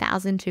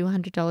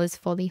 $7,200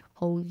 for the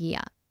whole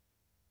year.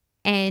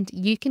 And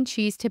you can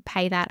choose to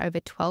pay that over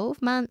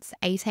 12 months,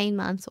 18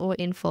 months, or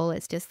in full.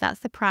 That's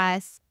the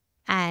price,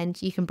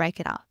 and you can break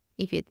it up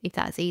if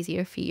that's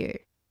easier for you.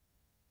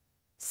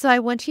 So I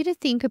want you to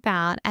think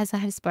about, as I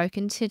have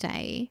spoken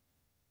today,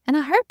 and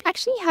I hope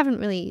actually you haven't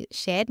really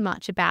shared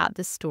much about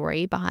the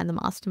story behind the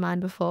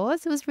mastermind before.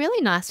 So it was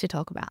really nice to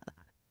talk about that.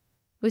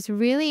 It was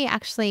really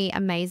actually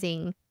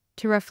amazing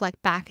to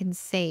reflect back and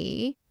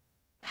see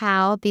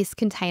how this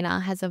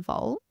container has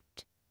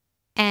evolved,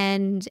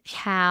 and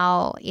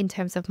how, in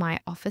terms of my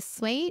office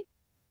suite,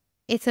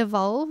 it's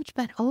evolved,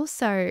 but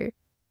also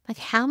like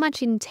how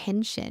much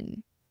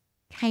intention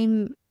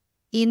came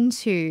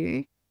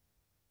into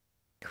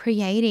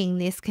creating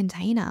this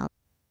container.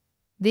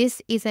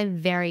 This is a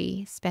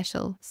very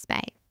special space.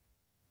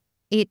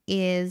 It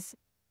is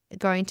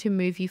going to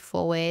move you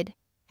forward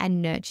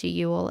and nurture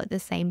you all at the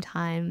same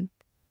time.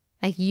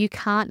 Like, you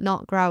can't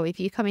not grow if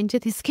you come into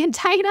this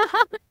container.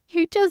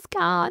 You just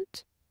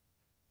can't.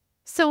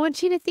 So I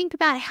want you to think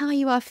about how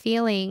you are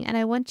feeling, and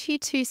I want you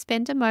to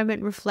spend a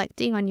moment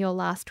reflecting on your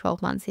last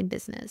 12 months in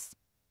business.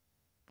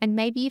 And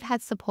maybe you've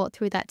had support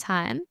through that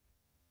time,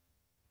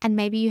 and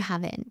maybe you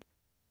haven't.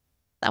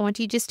 I want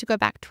you just to go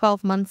back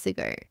 12 months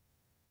ago.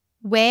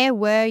 Where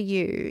were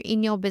you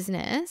in your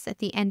business at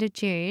the end of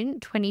June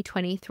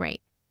 2023?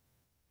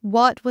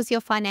 What was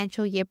your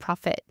financial year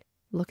profit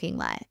looking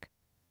like?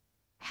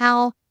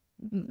 How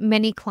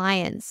many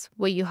clients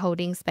were you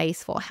holding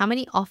space for? How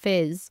many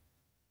offers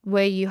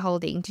were you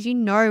holding? Did you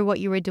know what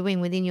you were doing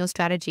within your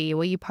strategy?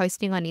 Were you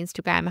posting on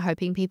Instagram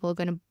hoping people are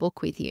going to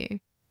book with you?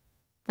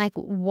 Like,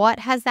 what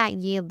has that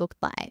year looked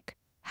like?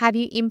 Have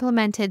you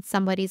implemented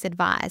somebody's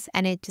advice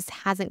and it just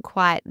hasn't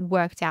quite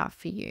worked out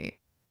for you?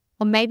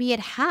 Or maybe it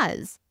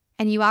has,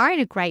 and you are in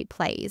a great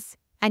place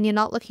and you're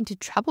not looking to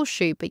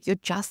troubleshoot, but you're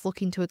just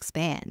looking to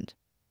expand.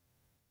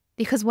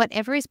 Because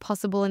whatever is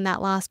possible in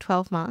that last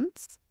 12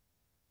 months,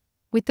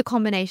 with the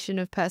combination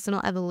of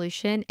personal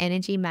evolution,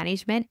 energy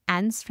management,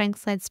 and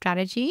strengths-led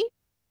strategy,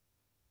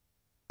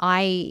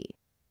 I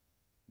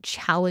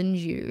challenge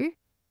you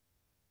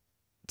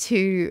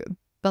to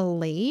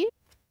believe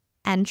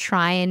and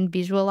try and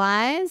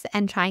visualize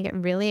and try and get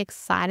really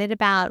excited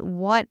about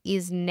what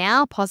is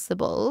now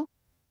possible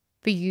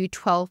for you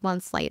 12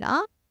 months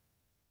later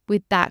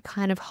with that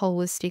kind of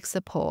holistic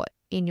support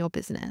in your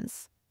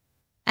business.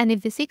 And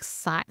if this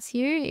excites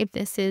you, if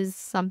this is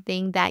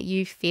something that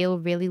you feel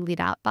really lit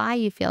up by,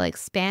 you feel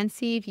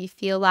expansive, you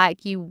feel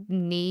like you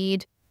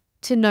need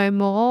to know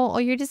more,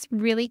 or you're just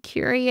really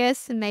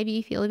curious and maybe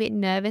you feel a bit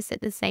nervous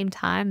at the same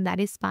time, that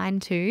is fine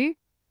too.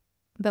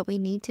 But we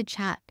need to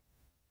chat,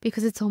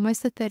 because it's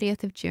almost the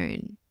 30th of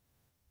June.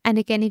 And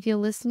again, if you're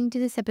listening to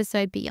this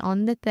episode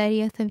beyond the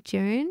 30th of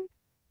June,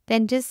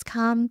 then just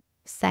come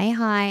say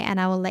hi, and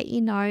I will let you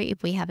know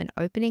if we have an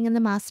opening in the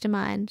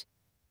mastermind,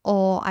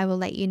 or I will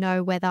let you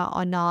know whether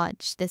or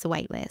not there's a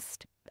wait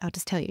list. I'll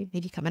just tell you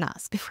if you come and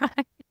ask,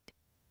 right?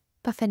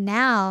 But for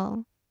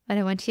now, what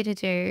I want you to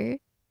do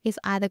is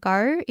either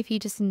go, if you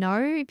just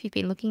know, if you've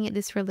been looking at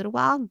this for a little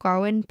while,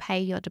 go and pay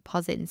your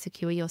deposit and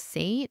secure your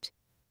seat,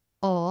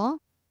 or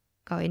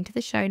go into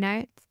the show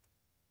notes,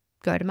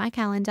 go to my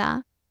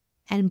calendar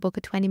and book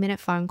a 20-minute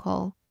phone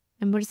call,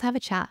 and we'll just have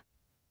a chat,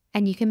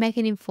 and you can make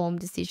an informed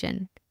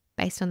decision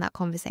based on that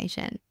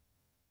conversation.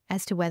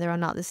 as to whether or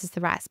not this is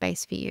the right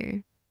space for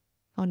you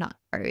or not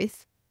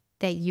growth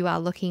that you are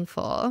looking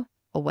for,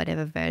 or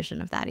whatever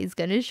version of that is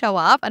going to show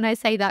up. And I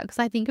say that because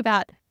I think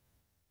about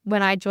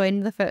when I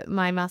joined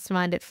my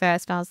mastermind at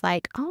first, I was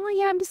like, oh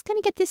yeah, I'm just going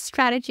to get this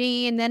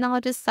strategy and then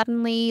I'll just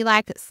suddenly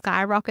like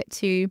skyrocket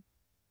to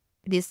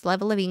this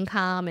level of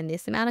income and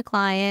this amount of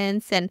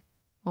clients. And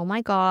oh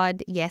my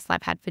God, yes,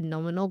 I've had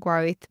phenomenal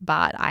growth,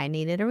 but I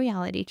needed a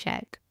reality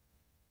check.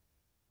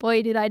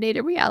 Boy, did I need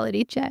a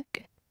reality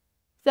check.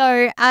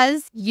 So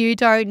as you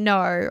don't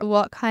know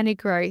what kind of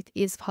growth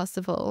is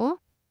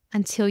possible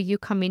until you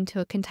come into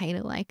a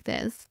container like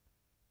this,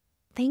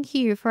 thank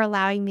you for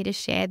allowing me to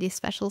share this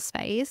special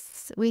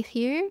space with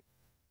you.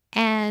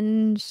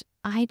 And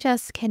I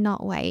just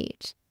cannot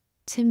wait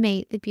to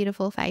meet the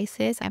beautiful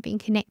faces. I've been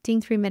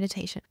connecting through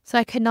meditation. So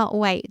I cannot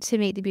wait to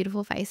meet the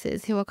beautiful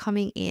faces who are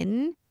coming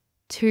in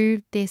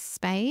to this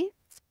space.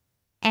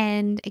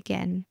 And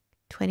again,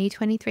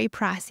 2023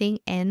 pricing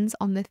ends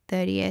on the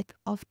 30th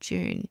of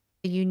June.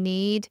 You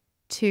need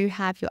to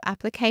have your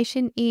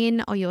application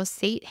in or your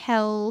seat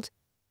held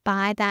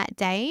by that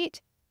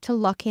date to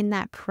lock in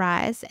that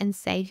price and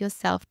save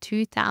yourself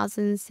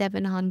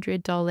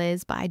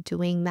 $2,700 by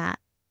doing that.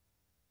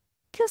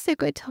 It feels so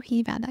good talking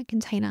about that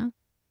container.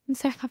 I'm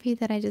so happy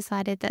that I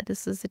decided that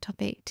this was the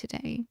topic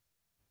today.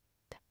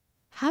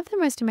 Have the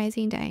most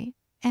amazing day,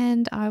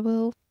 and I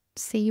will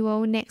see you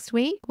all next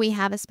week. We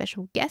have a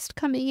special guest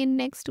coming in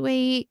next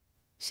week.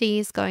 She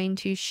is going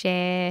to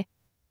share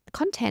a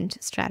content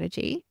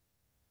strategy.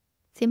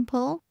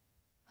 Simple,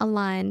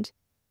 aligned,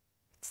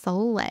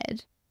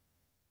 soul-led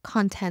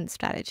content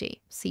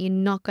strategy. So you're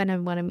not going to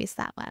want to miss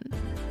that one.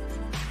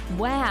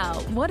 Wow,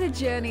 what a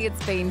journey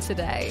it's been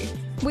today.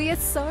 We are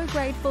so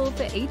grateful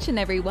for each and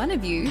every one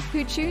of you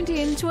who tuned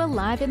in to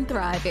Alive and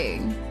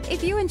Thriving.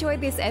 If you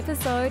enjoyed this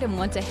episode and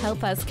want to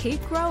help us keep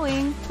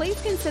growing,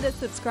 please consider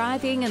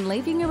subscribing and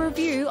leaving a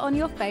review on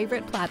your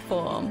favorite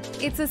platform.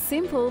 It's a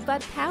simple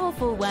but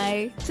powerful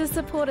way to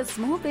support a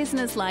small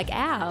business like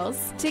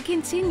ours to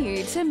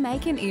continue to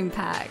make an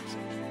impact.